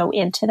often go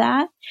into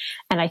that.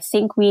 And I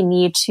think we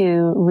need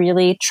to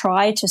really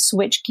try to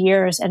switch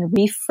gears and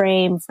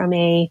reframe from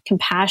a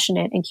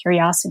compassionate and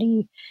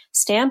curiosity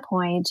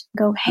standpoint.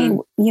 Go, hey,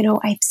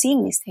 I'm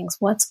seeing these things.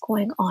 What's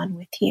going on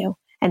with you?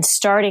 And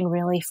starting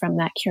really from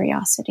that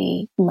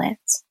curiosity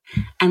lens.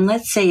 And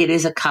let's say it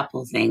is a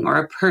couple thing or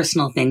a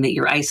personal thing that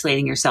you're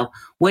isolating yourself.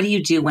 What do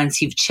you do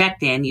once you've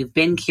checked in, you've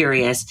been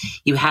curious,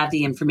 you have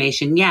the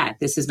information? Yeah,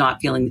 this is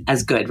not feeling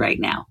as good right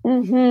now.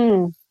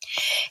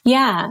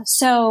 Yeah.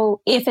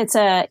 So if it's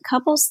a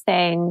couples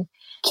thing,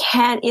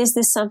 is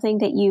this something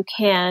that you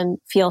can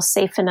feel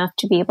safe enough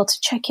to be able to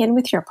check in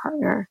with your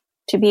partner?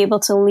 To be able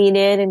to lean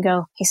in and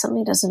go, hey,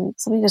 something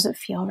doesn't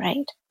feel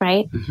right,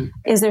 right?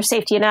 Is there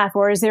safety enough,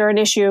 or is there an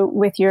issue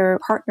with your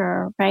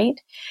partner, right?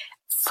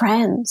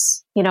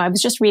 Friends. I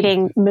was just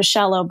reading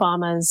Michelle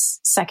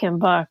Obama's second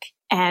book,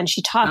 and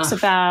she talks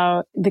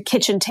about the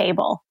kitchen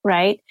table,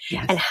 right?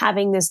 Yes. And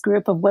having this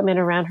group of women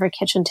around her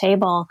kitchen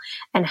table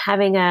and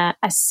having a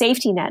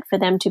safety net for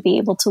them to be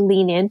able to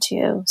lean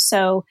into.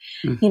 So,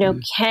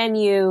 can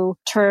you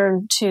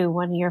turn to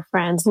one of your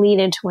friends, lean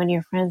into one of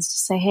your friends to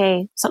say,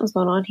 hey, something's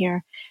going on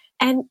here?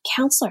 And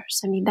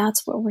counselors,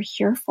 that's what we're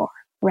here for,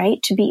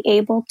 right? To be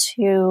able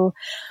to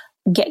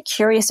get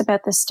curious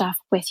about this stuff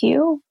with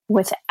you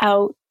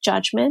without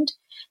judgment,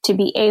 to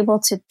be able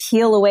to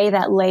peel away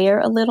that layer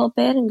a little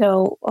bit and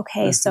go,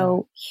 okay,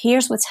 so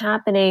here's what's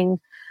happening.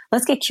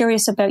 Let's get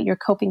curious about your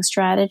coping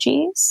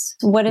strategies.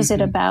 What is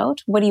it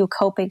about? What are you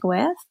coping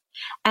with?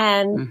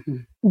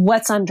 And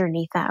what's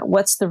underneath that?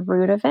 What's the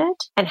root of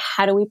it? And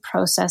how do we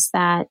process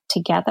that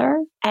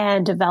together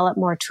and develop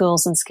more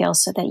tools and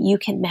skills so that you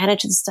can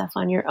manage the stuff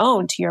on your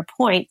own, to your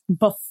point,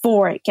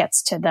 before it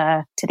gets to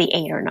the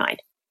 8 or 9.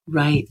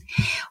 Right.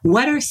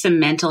 What are some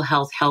mental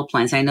health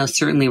helplines? I know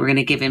certainly we're going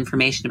to give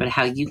information about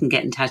how you can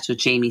get in touch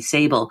with Jaime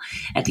Saibil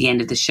at the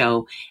end of the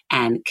show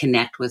and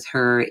connect with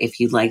her if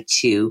you'd like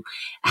to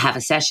have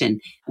a session.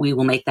 We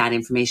will make that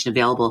information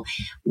available.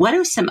 What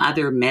are some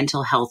other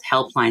mental health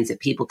helplines that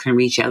people can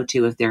reach out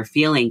to if they're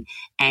feeling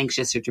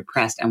anxious or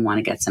depressed and want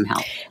to get some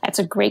help? That's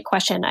a great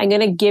question. I'm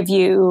going to give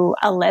you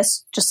a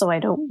list just so I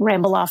don't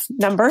ramble off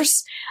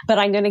numbers, but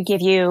I'm going to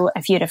give you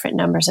a few different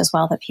numbers as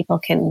well that people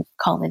can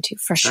call into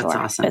for sure. That's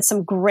awesome. But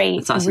some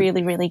great,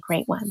 really, really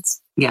great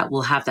ones. Yeah,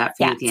 we'll have that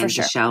for you at the end of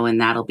the show,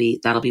 and that'll be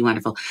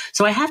wonderful.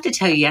 So I have to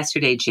tell you,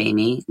 yesterday,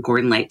 Jaime,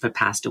 Gordon Lightfoot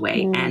passed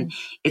away, and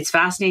it's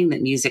fascinating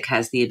that music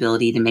has the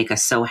ability to make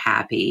us so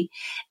happy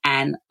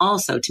and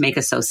also to make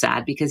us so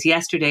sad, because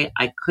yesterday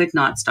I could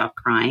not stop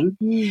crying.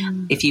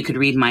 If You Could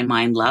Read My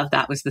Mind, Love,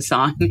 that was the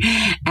song.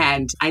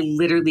 And I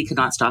literally could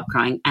not stop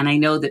crying. And I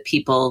know that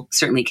people,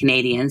 certainly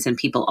Canadians and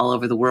people all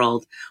over the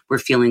world, were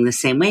feeling the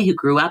same way, who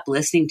grew up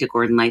listening to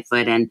Gordon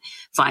Lightfoot and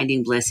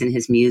finding bliss in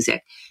his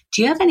music.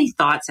 Do you have any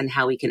thoughts on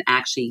how we can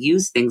actually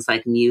use things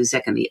like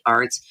music and the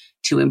arts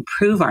to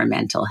improve our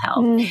mental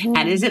health?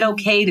 And is it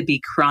okay to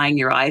be crying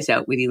your eyes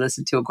out when you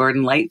listen to a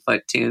Gordon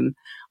Lightfoot tune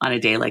on a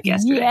day like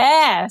yesterday?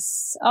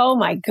 Yes. Oh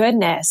my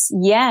goodness.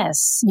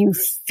 Yes. You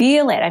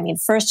feel it.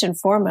 First and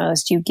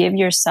foremost, you give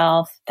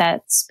yourself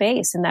that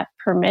space and that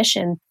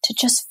permission to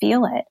just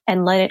feel it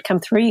and let it come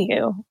through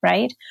you,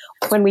 right?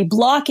 When we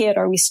block it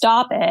or we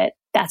stop it,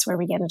 that's where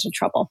we get into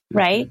trouble,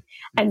 right?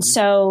 And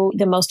so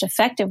the most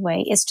effective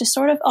way is to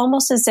sort of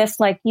almost as if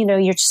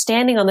you're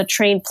standing on the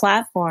train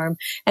platform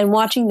and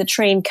watching the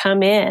train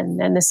come in.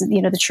 And this is,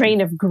 the train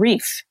of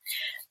grief,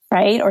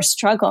 right? Or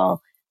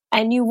struggle.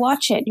 And you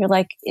watch it. You're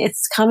like,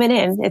 it's coming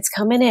in. It's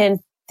coming in.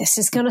 This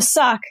is going to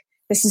suck.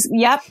 It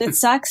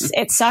sucks.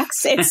 It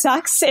sucks. It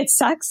sucks. It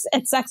sucks.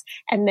 It sucks.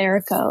 And there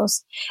it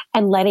goes.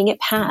 And letting it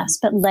pass,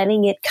 but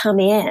letting it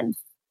come in,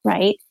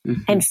 right?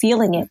 And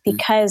feeling it,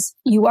 because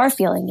you are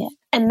feeling it.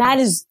 And that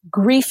is,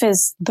 grief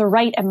is the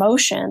right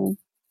emotion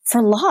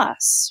for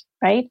loss,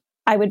 right?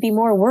 I would be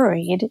more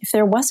worried if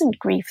there wasn't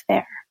grief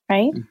there,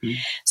 right?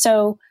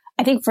 So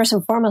I think first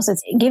and foremost,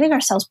 it's giving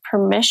ourselves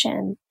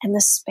permission and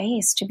the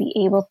space to be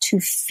able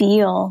to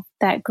feel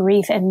that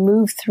grief and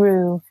move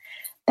through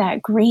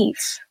that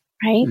grief,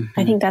 right?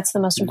 I think that's the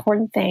most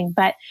important thing.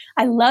 But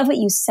I love what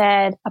you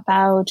said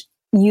about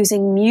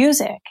using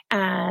music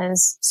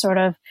as sort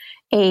of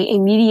a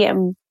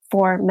medium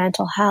for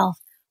mental health.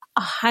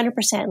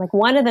 100%. Like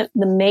one of the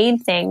main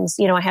things,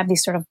 I have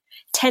these sort of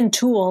 10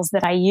 tools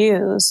that I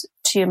use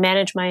to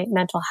manage my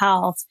mental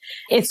health.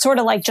 It's sort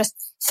of like just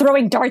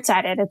throwing darts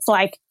at it. It's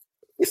like,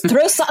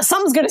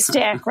 something's going to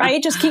stick,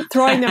 right? Just keep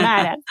throwing them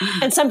at it.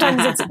 And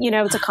sometimes it's,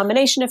 it's a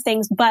combination of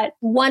things. But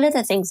one of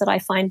the things that I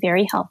find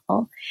very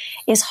helpful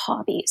is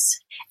hobbies.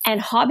 And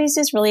hobbies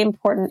is really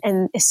important,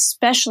 and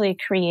especially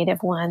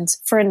creative ones,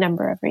 for a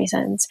number of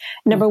reasons.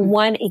 Number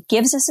one, it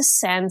gives us a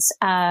sense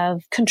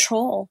of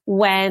control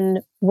when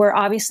we're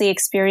obviously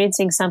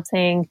experiencing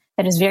something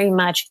that is very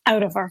much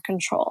out of our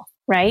control.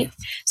 Right? Yes.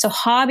 So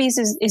hobbies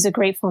is a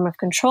great form of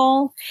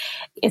control.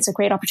 It's a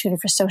great opportunity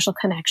for social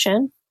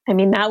connection. I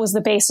mean, that was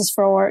the basis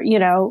for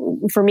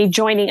me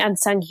joining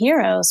Unsung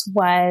Heroes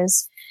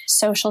was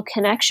social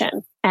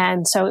connection.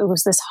 And so it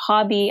was this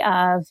hobby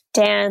of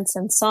dance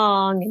and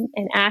song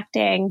and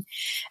acting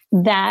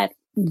that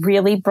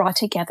really brought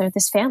together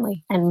this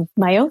family and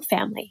my own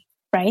family,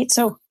 right?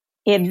 So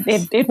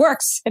it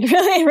works. It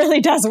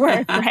really does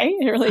work, right?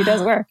 It really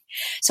does work.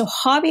 So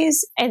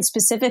hobbies, and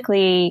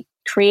specifically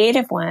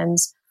creative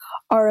ones,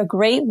 are a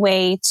great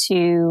way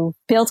to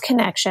build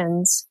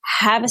connections,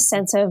 have a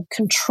sense of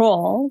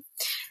control,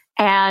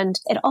 and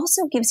it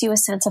also gives you a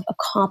sense of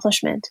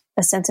accomplishment,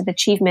 a sense of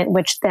achievement,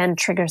 which then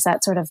triggers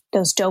that sort of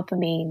those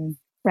dopamine,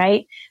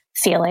 right?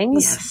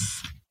 Feelings.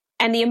 Yes.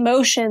 And the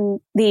emotion,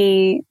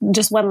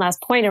 just one last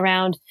point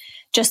around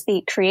just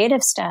the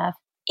creative stuff,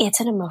 it's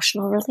an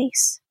emotional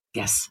release.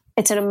 Yes.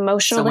 It's an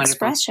emotional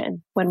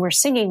expression. When we're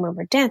singing, when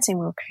we're dancing,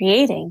 when we're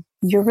creating,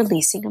 you're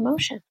releasing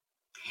emotion.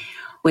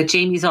 What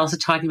Jamie's also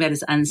talking about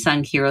is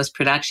Unsung Heroes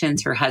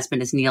Productions. Her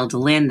husband is Neil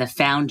DeLynn, the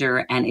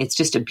founder, and it's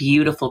just a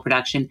beautiful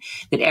production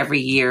that every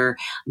year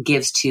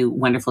gives to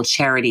wonderful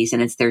charities.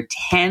 And it's their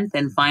 10th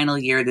and final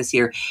year this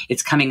year.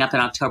 It's coming up in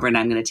October, and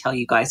I'm going to tell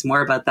you guys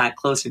more about that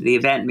closer to the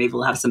event. Maybe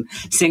we'll have some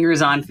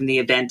singers on from the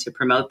event to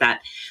promote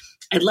that.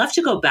 I'd love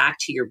to go back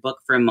to your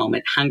book for a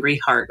moment, Hungry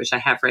Heart, which I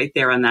have right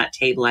there on that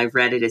table. I've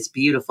read it. It's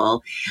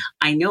beautiful.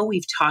 I know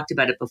we've talked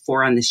about it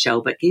before on the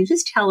show, but can you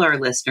just tell our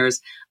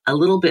listeners a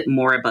little bit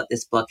more about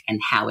this book and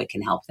how it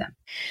can help them?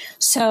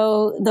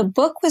 So the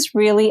book was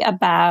really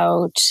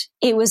about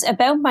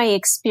my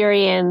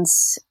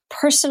experience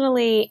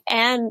personally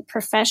and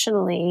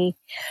professionally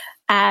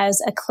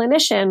as a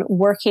clinician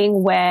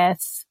working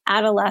with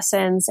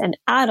adolescents and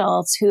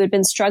adults who had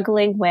been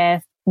struggling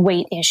with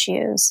weight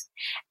issues.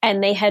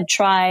 And they had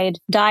tried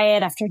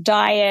diet after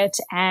diet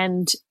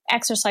and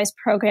exercise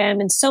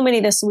program. And so many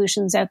of the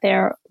solutions out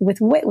there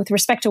with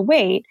respect to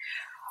weight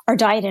are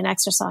diet and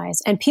exercise.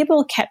 And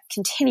people kept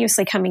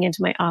continuously coming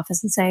into my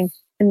office and saying,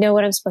 I know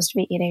what I'm supposed to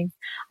be eating.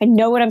 I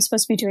know what I'm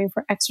supposed to be doing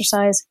for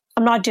exercise.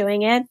 I'm not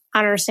doing it.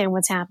 I don't understand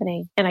what's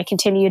happening. And I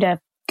continue to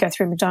go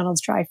through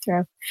McDonald's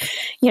drive-through,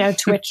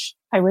 to which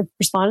I would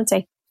respond and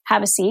say,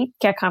 have a seat,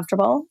 get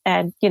comfortable.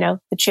 And, the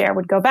chair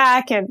would go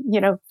back and,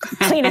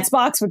 Kleenex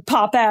box would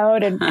pop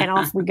out and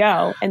off we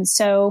go. And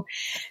so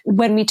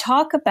when we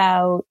talk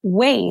about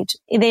weight,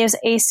 there's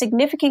a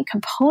significant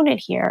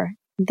component here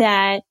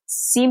that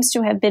seems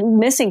to have been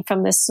missing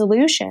from this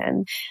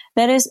solution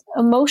that is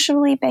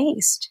emotionally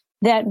based,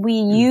 that we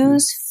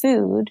use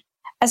food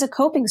as a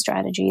coping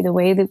strategy, the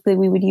way that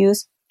we would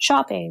use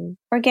shopping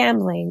or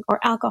gambling or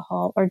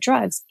alcohol or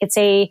drugs. It's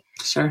a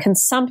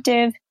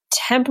consumptive,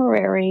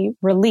 temporary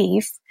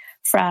relief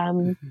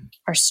from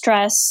our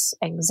stress,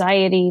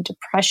 anxiety,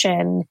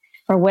 depression,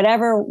 or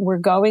whatever we're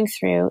going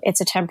through.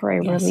 It's a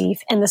temporary relief.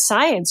 And the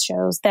science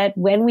shows that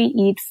when we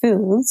eat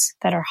foods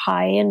that are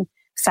high in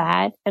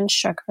fat and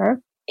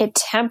sugar, it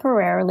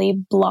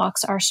temporarily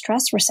blocks our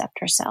stress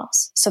receptor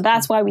cells. So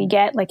that's why we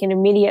get like an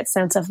immediate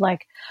sense of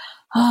like,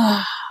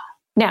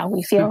 now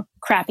we feel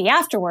crappy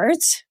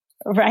afterwards.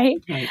 Right?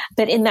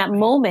 But in that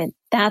moment,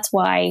 that's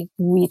why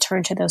we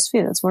turn to those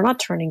foods. We're not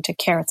turning to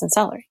carrots and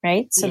celery,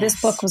 right? So this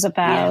book was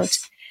about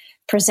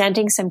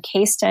presenting some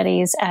case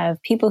studies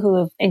of people who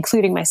have,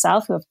 including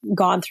myself, who have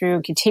gone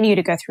through, continue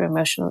to go through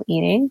emotional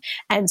eating.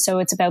 And so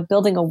it's about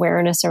building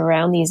awareness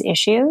around these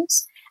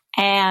issues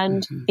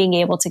and being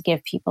able to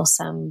give people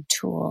some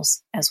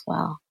tools as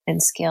well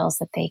and skills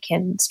that they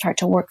can start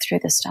to work through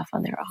this stuff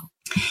on their own.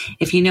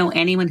 If you know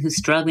anyone who's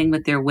struggling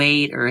with their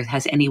weight or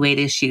has any weight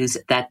issues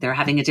that they're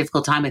having a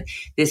difficult time with,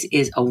 this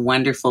is a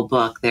wonderful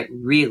book that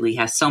really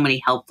has so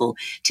many helpful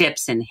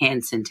tips and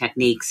hints and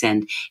techniques,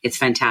 and it's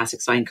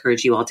fantastic. So I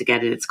encourage you all to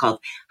get it. It's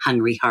called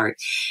Hungry Heart.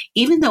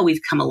 Even though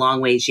we've come a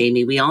long way,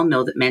 Jaime, we all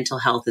know that mental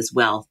health is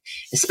wealth,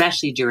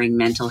 especially during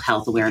Mental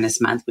Health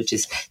Awareness Month, which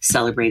is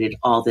celebrated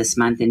all this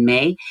month in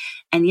May.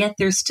 And yet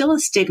there's still a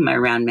stigma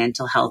around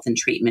mental health and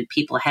treatment.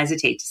 People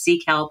hesitate to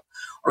seek help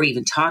or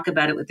even talk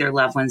about it with their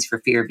loved ones for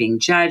fear of being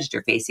judged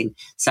or facing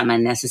some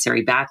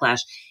unnecessary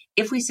backlash.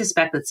 If we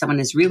suspect that someone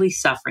is really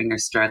suffering or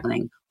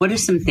struggling, what are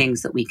some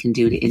things that we can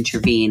do to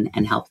intervene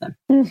and help them?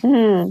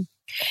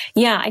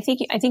 Yeah, I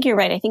think you're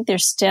right. I think there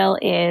still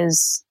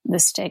is the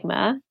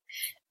stigma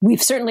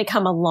we've certainly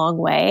come a long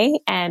way.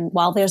 And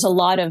while there's a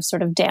lot of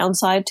sort of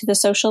downside to the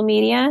social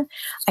media,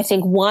 I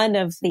think one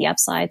of the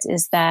upsides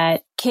is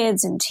that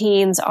kids and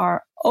teens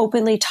are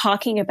openly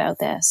talking about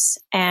this.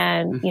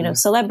 And,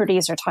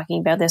 celebrities are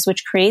talking about this,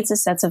 which creates a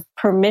sense of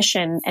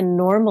permission and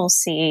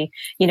normalcy.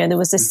 There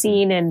was a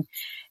scene in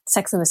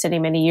Sex and the City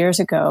many years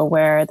ago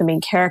where the main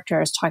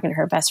character is talking to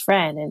her best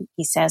friend and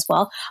he says,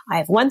 well, I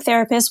have one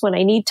therapist when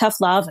I need tough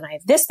love, and I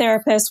have this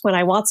therapist when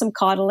I want some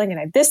coddling, and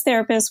I have this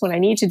therapist when I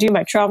need to do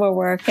my trauma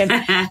work. And,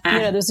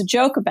 there's a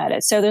joke about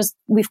it. So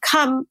we've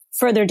come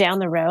further down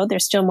the road.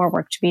 There's still more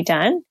work to be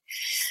done,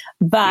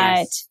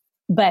 but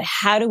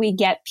how do we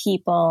get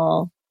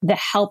people the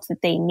help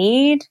that they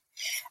need?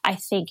 I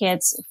think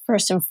it's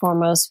first and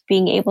foremost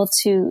being able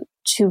to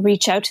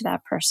reach out to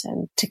that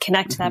person, to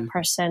connect to that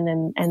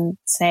person and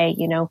say,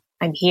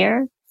 I'm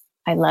here.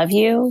 I love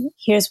you.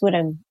 Here's what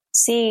I'm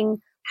seeing.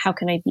 How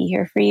can I be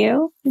here for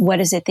you?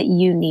 What is it that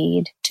you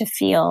need to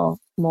feel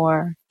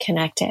more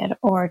connected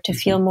or to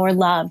feel more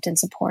loved and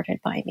supported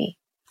by me?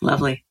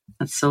 Lovely.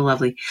 That's so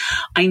lovely.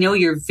 I know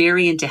you're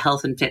very into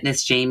health and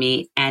fitness,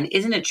 Jaime. And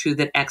isn't it true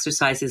that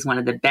exercise is one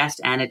of the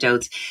best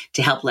antidotes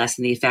to help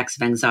lessen the effects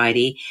of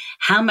anxiety?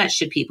 How much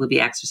should people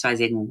be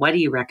exercising? What do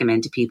you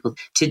recommend to people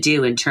to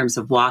do in terms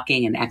of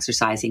walking and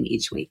exercising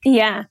each week?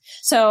 Yeah.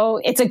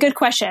 So it's a good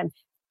question.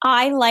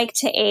 I like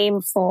to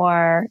aim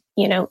for,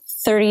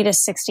 30 to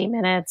 60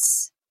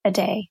 minutes a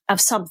day of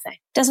something.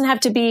 It doesn't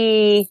have to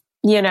be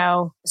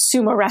sumo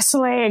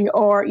wrestling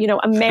or,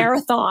 a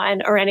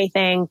marathon or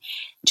anything.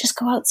 Just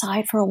go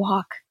outside for a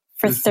walk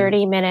for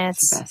 30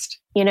 minutes. That's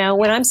the best.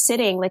 When I'm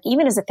sitting, like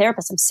even as a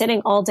therapist, I'm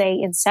sitting all day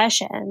in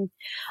session.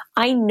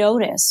 I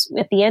notice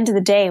at the end of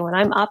the day when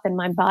I'm up and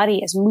my body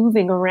is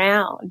moving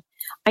around,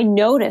 I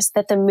notice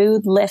that the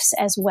mood lifts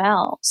as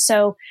well.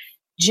 So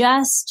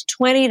just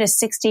 20 to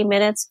 60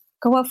 minutes,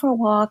 go out for a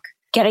walk,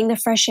 getting the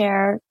fresh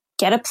air,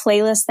 get a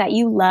playlist that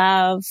you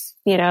love,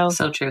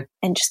 So true.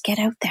 And just get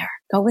out there.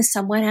 Go with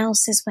someone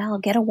else as well.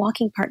 Get a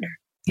walking partner.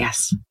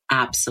 Yes,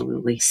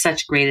 absolutely.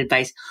 Such great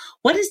advice.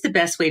 What is the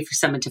best way for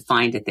someone to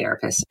find a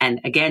therapist? And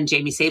again,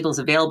 Jaime Saibil is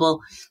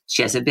available.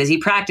 She has a busy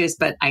practice,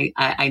 but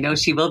I know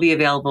she will be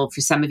available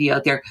for some of you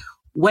out there.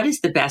 What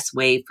is the best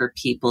way for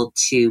people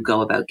to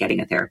go about getting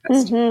a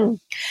therapist?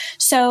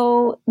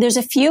 So there's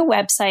a few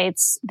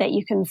websites that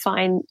you can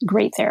find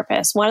great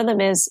therapists. One of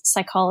them is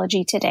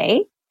Psychology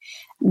Today.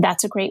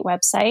 That's a great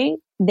website.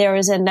 There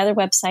is another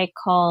website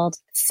called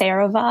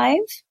Theravive,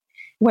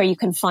 where you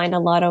can find a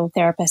lot of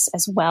therapists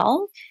as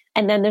well.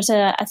 And then there's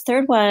a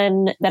third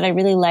one that I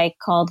really like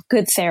called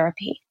Good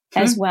Therapy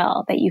as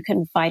well, that you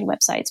can find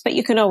websites. But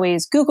you can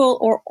always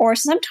Google or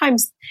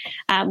sometimes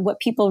what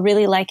people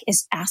really like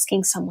is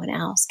asking someone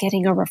else,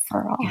 getting a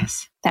referral.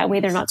 Yes. That way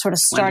they're not sort of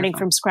starting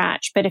from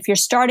scratch. But if you're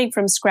starting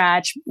from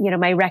scratch,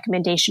 my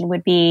recommendation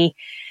would be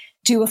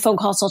do a phone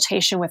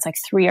consultation with like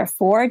 3 or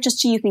 4, just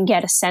so you can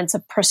get a sense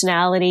of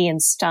personality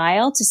and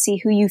style to see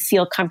who you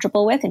feel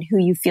comfortable with and who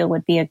you feel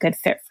would be a good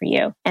fit for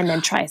you, and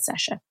then try a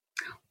session.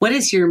 What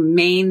is your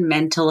main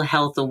mental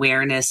health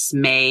awareness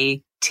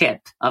May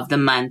tip of the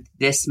month,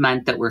 this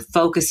month, that we're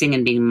focusing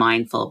and being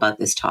mindful about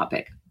this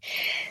topic?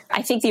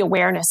 I think the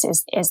awareness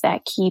is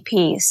that key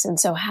piece. And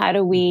so how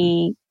do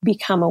we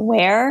become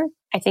aware?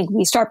 I think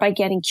we start by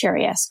getting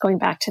curious, going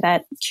back to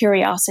that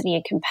curiosity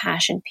and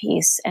compassion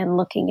piece and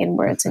looking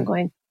inwards and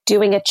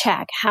doing a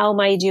check. How am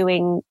I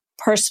doing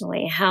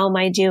personally? How am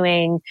I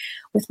doing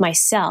with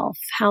myself?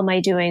 How am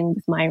I doing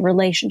with my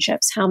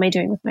relationships? How am I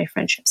doing with my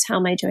friendships? How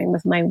am I doing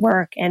with my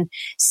work? And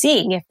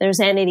seeing if there's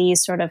any of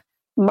these sort of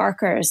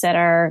markers that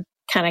are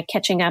kind of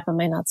catching up. Am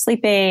I not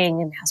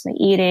sleeping? And how's my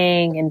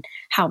eating? And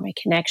how are my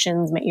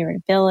connections, my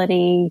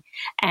irritability?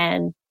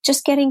 And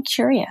just getting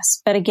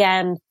curious, but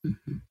again,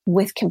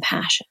 with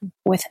compassion,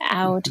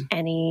 without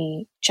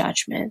any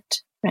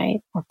judgment,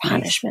 right? Or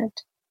punishment.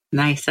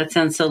 Nice. That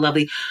sounds so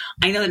lovely.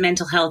 I know that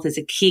mental health is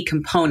a key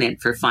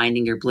component for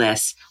finding your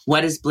bliss.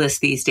 What is bliss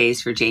these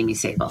days for Jaime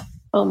Saibil?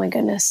 Oh my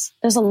goodness.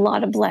 There's a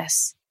lot of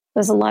bliss.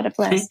 There's a lot of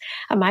bliss.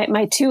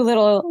 My 2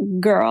 little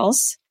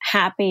girls,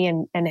 happy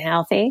and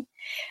healthy.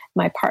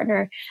 My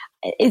partner,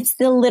 it's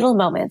the little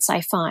moments I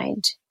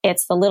find.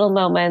 It's the little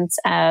moments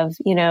of,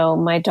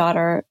 my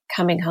daughter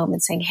coming home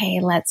and saying, hey,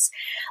 let's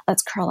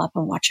curl up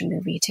and watch a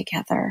movie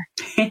together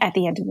at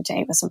the end of the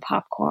day with some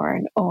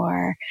popcorn.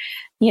 Or,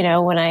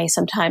 when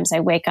sometimes I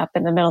wake up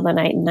in the middle of the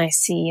night and I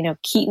see,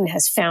 Keaton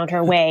has found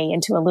her way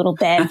into a little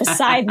bed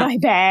beside my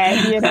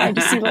bed. I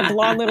just see little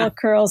blonde little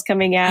curls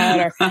coming out.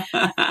 Or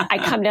I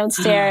come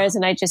downstairs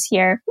and I just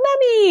hear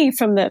mommy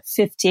from the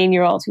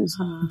 15-year-old who's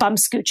bum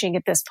scooching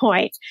at this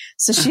point.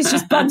 So she's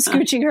just bum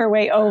scooching her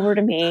way over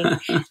to me.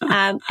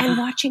 And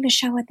watching a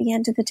show at the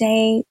end of the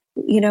day,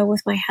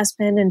 with my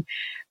husband and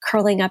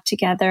curling up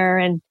together.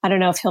 And I don't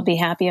know if he'll be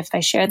happy if I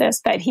share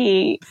this, but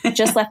he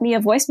just left me a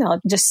voicemail,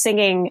 just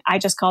singing, I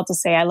just called to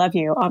say I love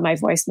you on my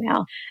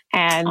voicemail.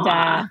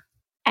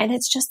 And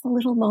it's just the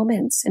little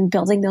moments and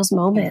building those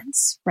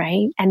moments,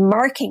 right? And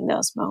marking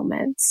those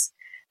moments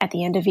at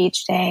the end of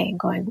each day and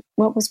going,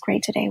 what was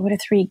great today? What are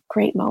 3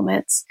 great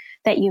moments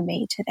that you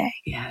made today?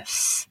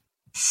 Yes.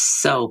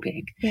 So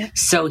big, Yeah.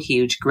 So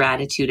huge.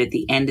 Gratitude at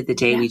the end of the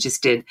day. Yeah. We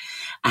just did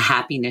a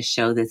happiness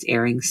show that's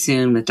airing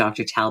soon with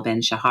Dr. Tal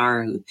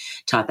Ben-Shahar, who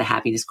taught the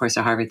happiness course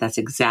at Harvard. That's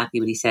exactly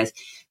what he says.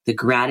 The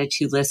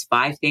gratitude list,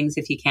 5 things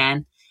if you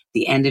can,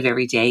 the end of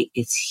every day.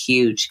 It's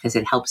huge because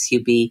it helps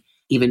you be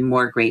even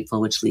more grateful,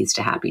 which leads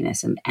to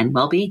happiness and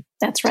well-being.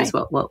 That's right. Which is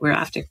what we're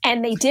after.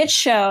 And they did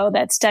show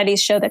that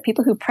studies show that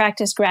people who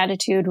practice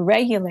gratitude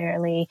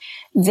regularly,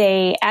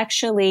 they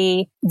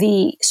actually,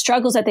 the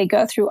struggles that they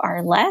go through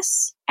are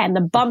less, and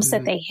the bumps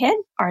that they hit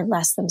are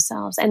less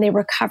themselves, and they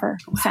recover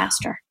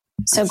faster.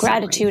 So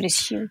gratitude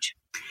is huge.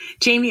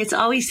 Jaime, it's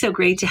always so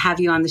great to have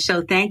you on the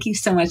show. Thank you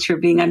so much for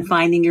being on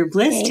Finding Your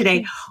Bliss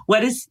today.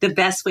 What is the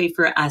best way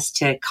for us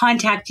to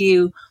contact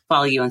you,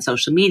 follow you on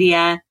social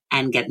media,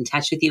 and get in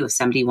touch with you if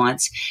somebody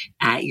wants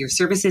your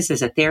services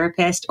as a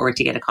therapist or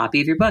to get a copy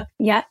of your book?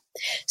 Yeah.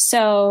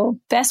 So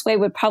best way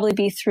would probably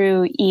be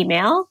through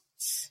email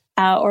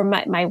or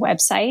my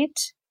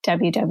website,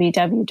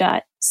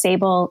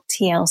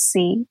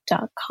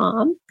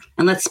 www.saibiltlc.com.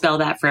 And let's spell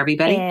that for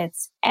everybody.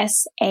 It's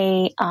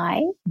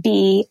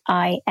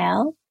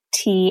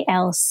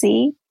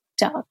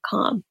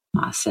SAIBILTLC.com.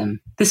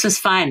 Awesome. This was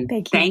fun.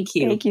 Thank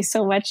you. Thank you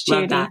so much, Judy.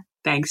 Love that.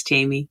 Thanks,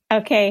 Jaime.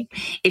 Okay.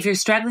 If you're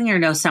struggling or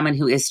know someone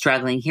who is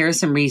struggling, here are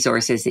some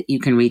resources that you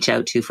can reach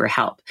out to for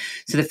help.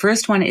 So the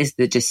first one is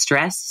the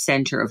Distress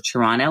Center of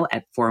Toronto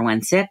at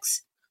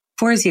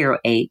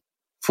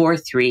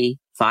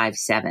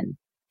 416-408-4357.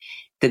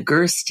 The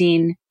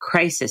Gerstein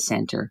Crisis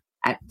Center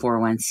at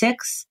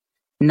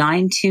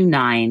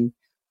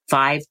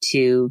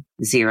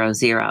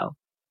 416-929-5200.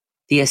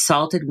 The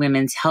Assaulted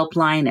Women's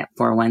Helpline at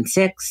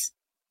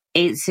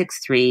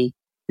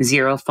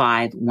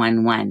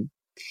 416-863-0511.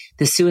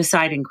 The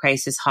Suicide and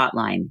Crisis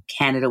Hotline,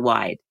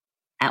 Canada-wide,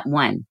 at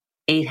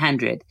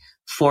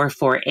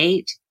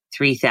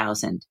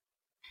 1-800-448-3000.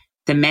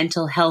 The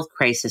Mental Health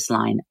Crisis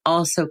Line,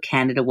 also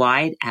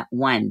Canada-wide, at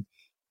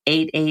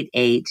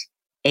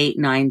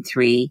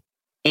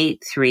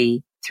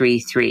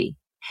 1-888-893-8333.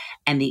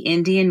 And the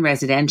Indian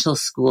Residential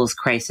Schools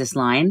Crisis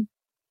Line,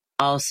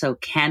 also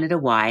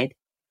Canada-wide,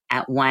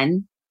 at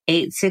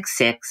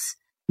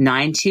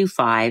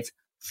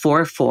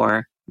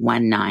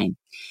 1-866-925-4419.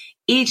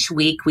 Each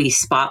week, we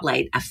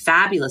spotlight a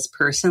fabulous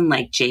person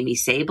like Jaime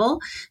Saibil,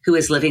 who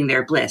is living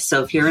their bliss.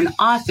 So if you're an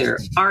author,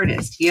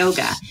 artist,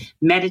 yoga,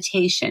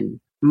 meditation,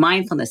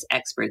 mindfulness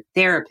expert,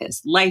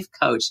 therapist, life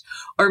coach,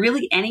 or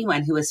really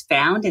anyone who has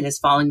found and is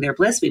following their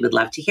bliss, we would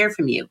love to hear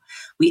from you.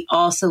 We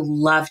also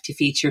love to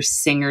feature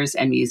singers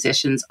and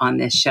musicians on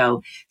this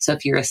show. So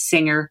if you're a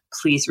singer,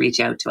 please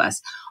reach out to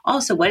us.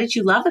 Also, what did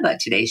you love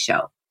about today's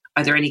show?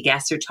 Are there any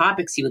guests or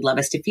topics you would love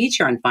us to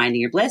feature on Finding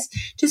Your Bliss?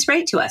 Just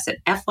write to us at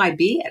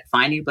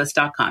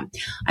fyb@findingyourbliss.com.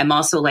 I'm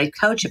also a life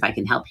coach. If I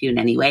can help you in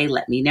any way,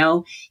 let me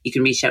know. You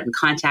can reach out and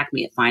contact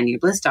me at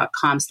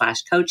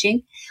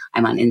findingyourbliss.com/coaching.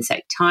 I'm on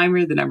Insight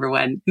Timer, the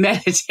 #1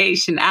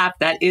 meditation app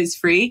that is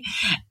free.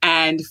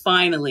 And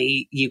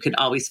finally, you can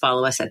always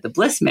follow us at The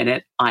Bliss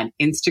Minute on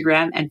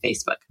Instagram and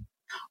Facebook.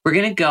 We're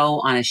going to go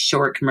on a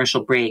short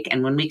commercial break.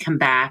 And when we come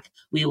back,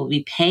 we will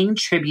be paying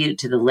tribute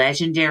to the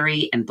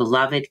legendary and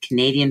beloved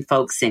Canadian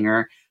folk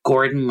singer,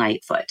 Gordon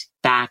Lightfoot.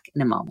 Back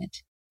in a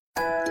moment.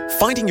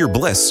 Finding Your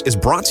Bliss is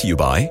brought to you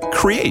by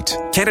Create,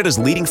 Canada's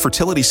leading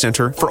fertility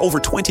center for over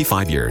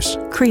 25 years.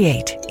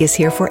 Create is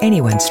here for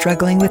anyone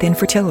struggling with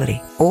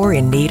infertility or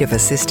in need of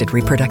assisted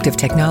reproductive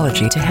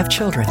technology to have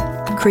children.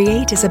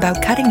 Create is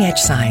about cutting-edge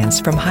science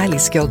from highly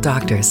skilled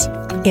doctors.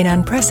 In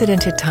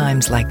unprecedented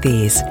times like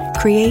these,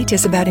 Create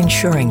is about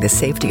ensuring the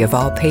safety of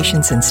all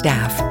patients and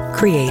staff.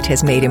 Create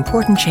has made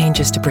important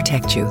changes to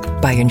protect you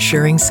by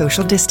ensuring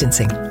social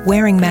distancing,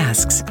 wearing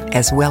masks,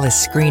 as well as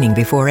screening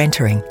before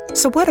entering.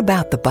 So what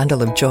about the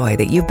bundle of joy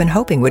that you've been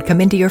hoping would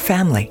come into your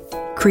family?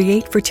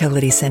 Create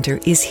Fertility Center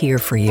is here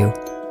for you.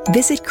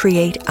 Visit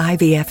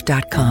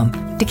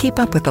createivf.com to keep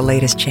up with the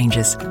latest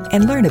changes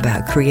and learn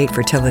about Create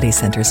Fertility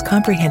Center's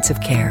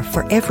comprehensive care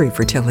for every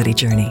fertility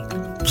journey.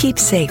 Keep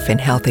safe and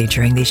healthy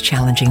during these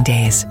challenging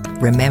days,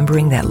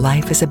 remembering that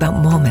life is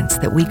about moments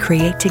that we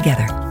create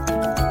together.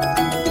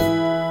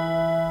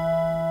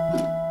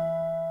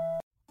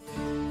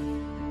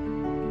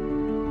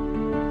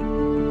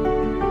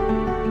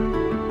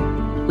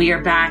 We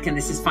are back, and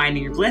this is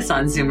Finding Your Bliss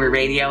on Zoomer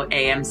Radio,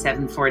 AM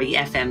 740,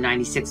 FM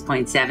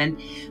 96.7.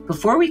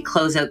 Before we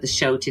close out the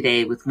show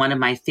today with one of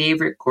my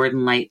favorite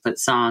Gordon Lightfoot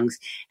songs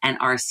and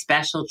our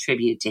special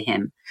tribute to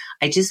him,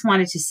 I just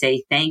wanted to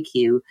say thank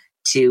you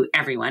to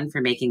everyone for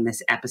making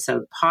this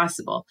episode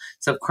possible.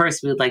 So, of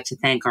course, we would like to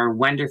thank our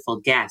wonderful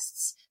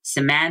guests,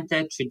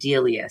 Samantha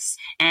Tradelius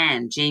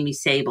and Jaime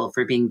Saibil,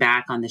 for being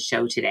back on the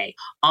show today.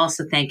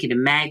 Also, thank you to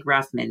Mag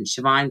Ruffman,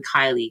 Siobhan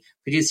Kiley,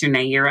 producer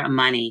Naira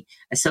Amani,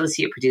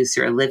 associate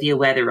producer Olivia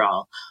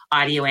Weatherall,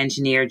 audio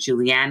engineer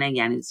Juliana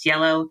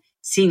Yanuziello,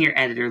 senior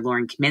editor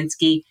Lauren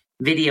Kaminsky,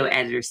 video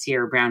editor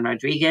Sierra Brown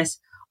Rodriguez,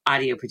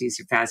 audio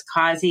producer Faz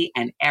Kazi,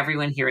 and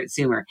everyone here at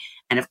Zoomer.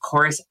 And of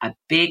course, a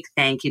big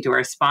thank you to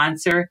our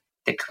sponsor,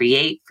 the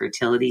Create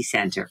Fertility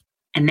Center.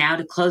 And now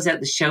to close out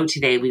the show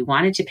today, we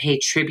wanted to pay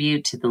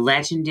tribute to the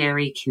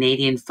legendary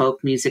Canadian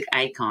folk music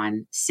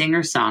icon,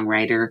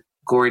 singer-songwriter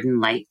Gordon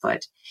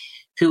Lightfoot,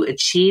 who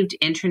achieved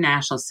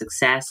international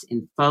success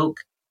in folk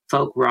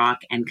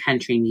rock, and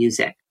country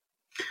music.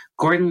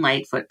 Gordon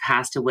Lightfoot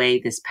passed away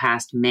this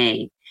past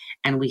May,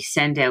 and we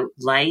send out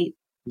light,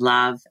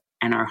 love,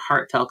 and our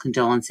heartfelt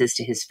condolences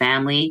to his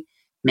family,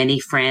 many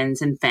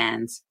friends and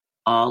fans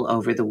all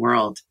over the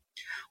world.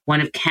 One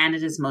of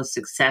Canada's most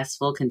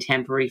successful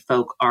contemporary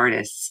folk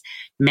artists,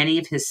 many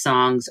of his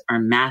songs are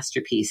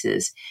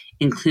masterpieces,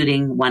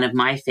 including one of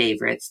my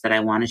favorites that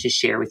I wanted to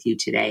share with you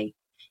today,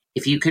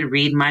 If You Could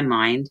Read My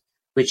Mind,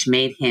 which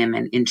made him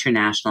an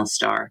international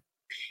star.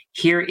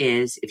 Here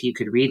is If You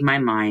Could Read My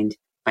Mind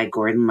by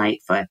Gordon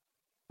Lightfoot.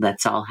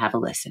 Let's all have a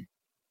listen.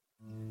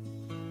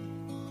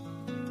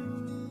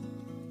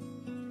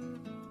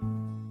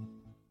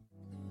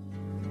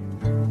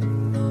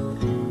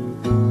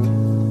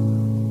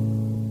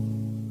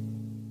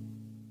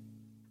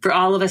 For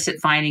all of us at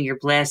Finding Your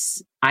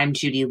Bliss, I'm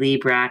Judy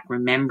Liebrack,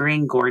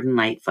 remembering Gordon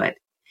Lightfoot.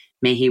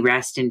 May he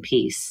rest in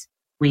peace.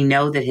 We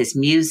know that his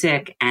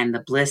music and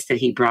the bliss that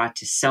he brought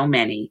to so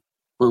many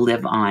will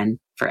live on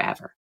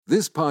forever.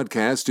 This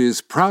podcast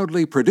is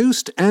proudly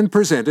produced and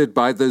presented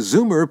by the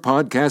Zoomer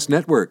Podcast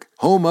Network,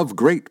 home of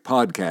great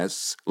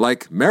podcasts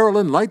like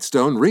Marilyn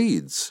Lightstone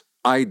Reads,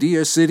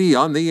 Idea City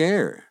on the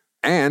Air,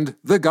 and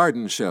The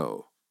Garden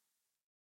Show.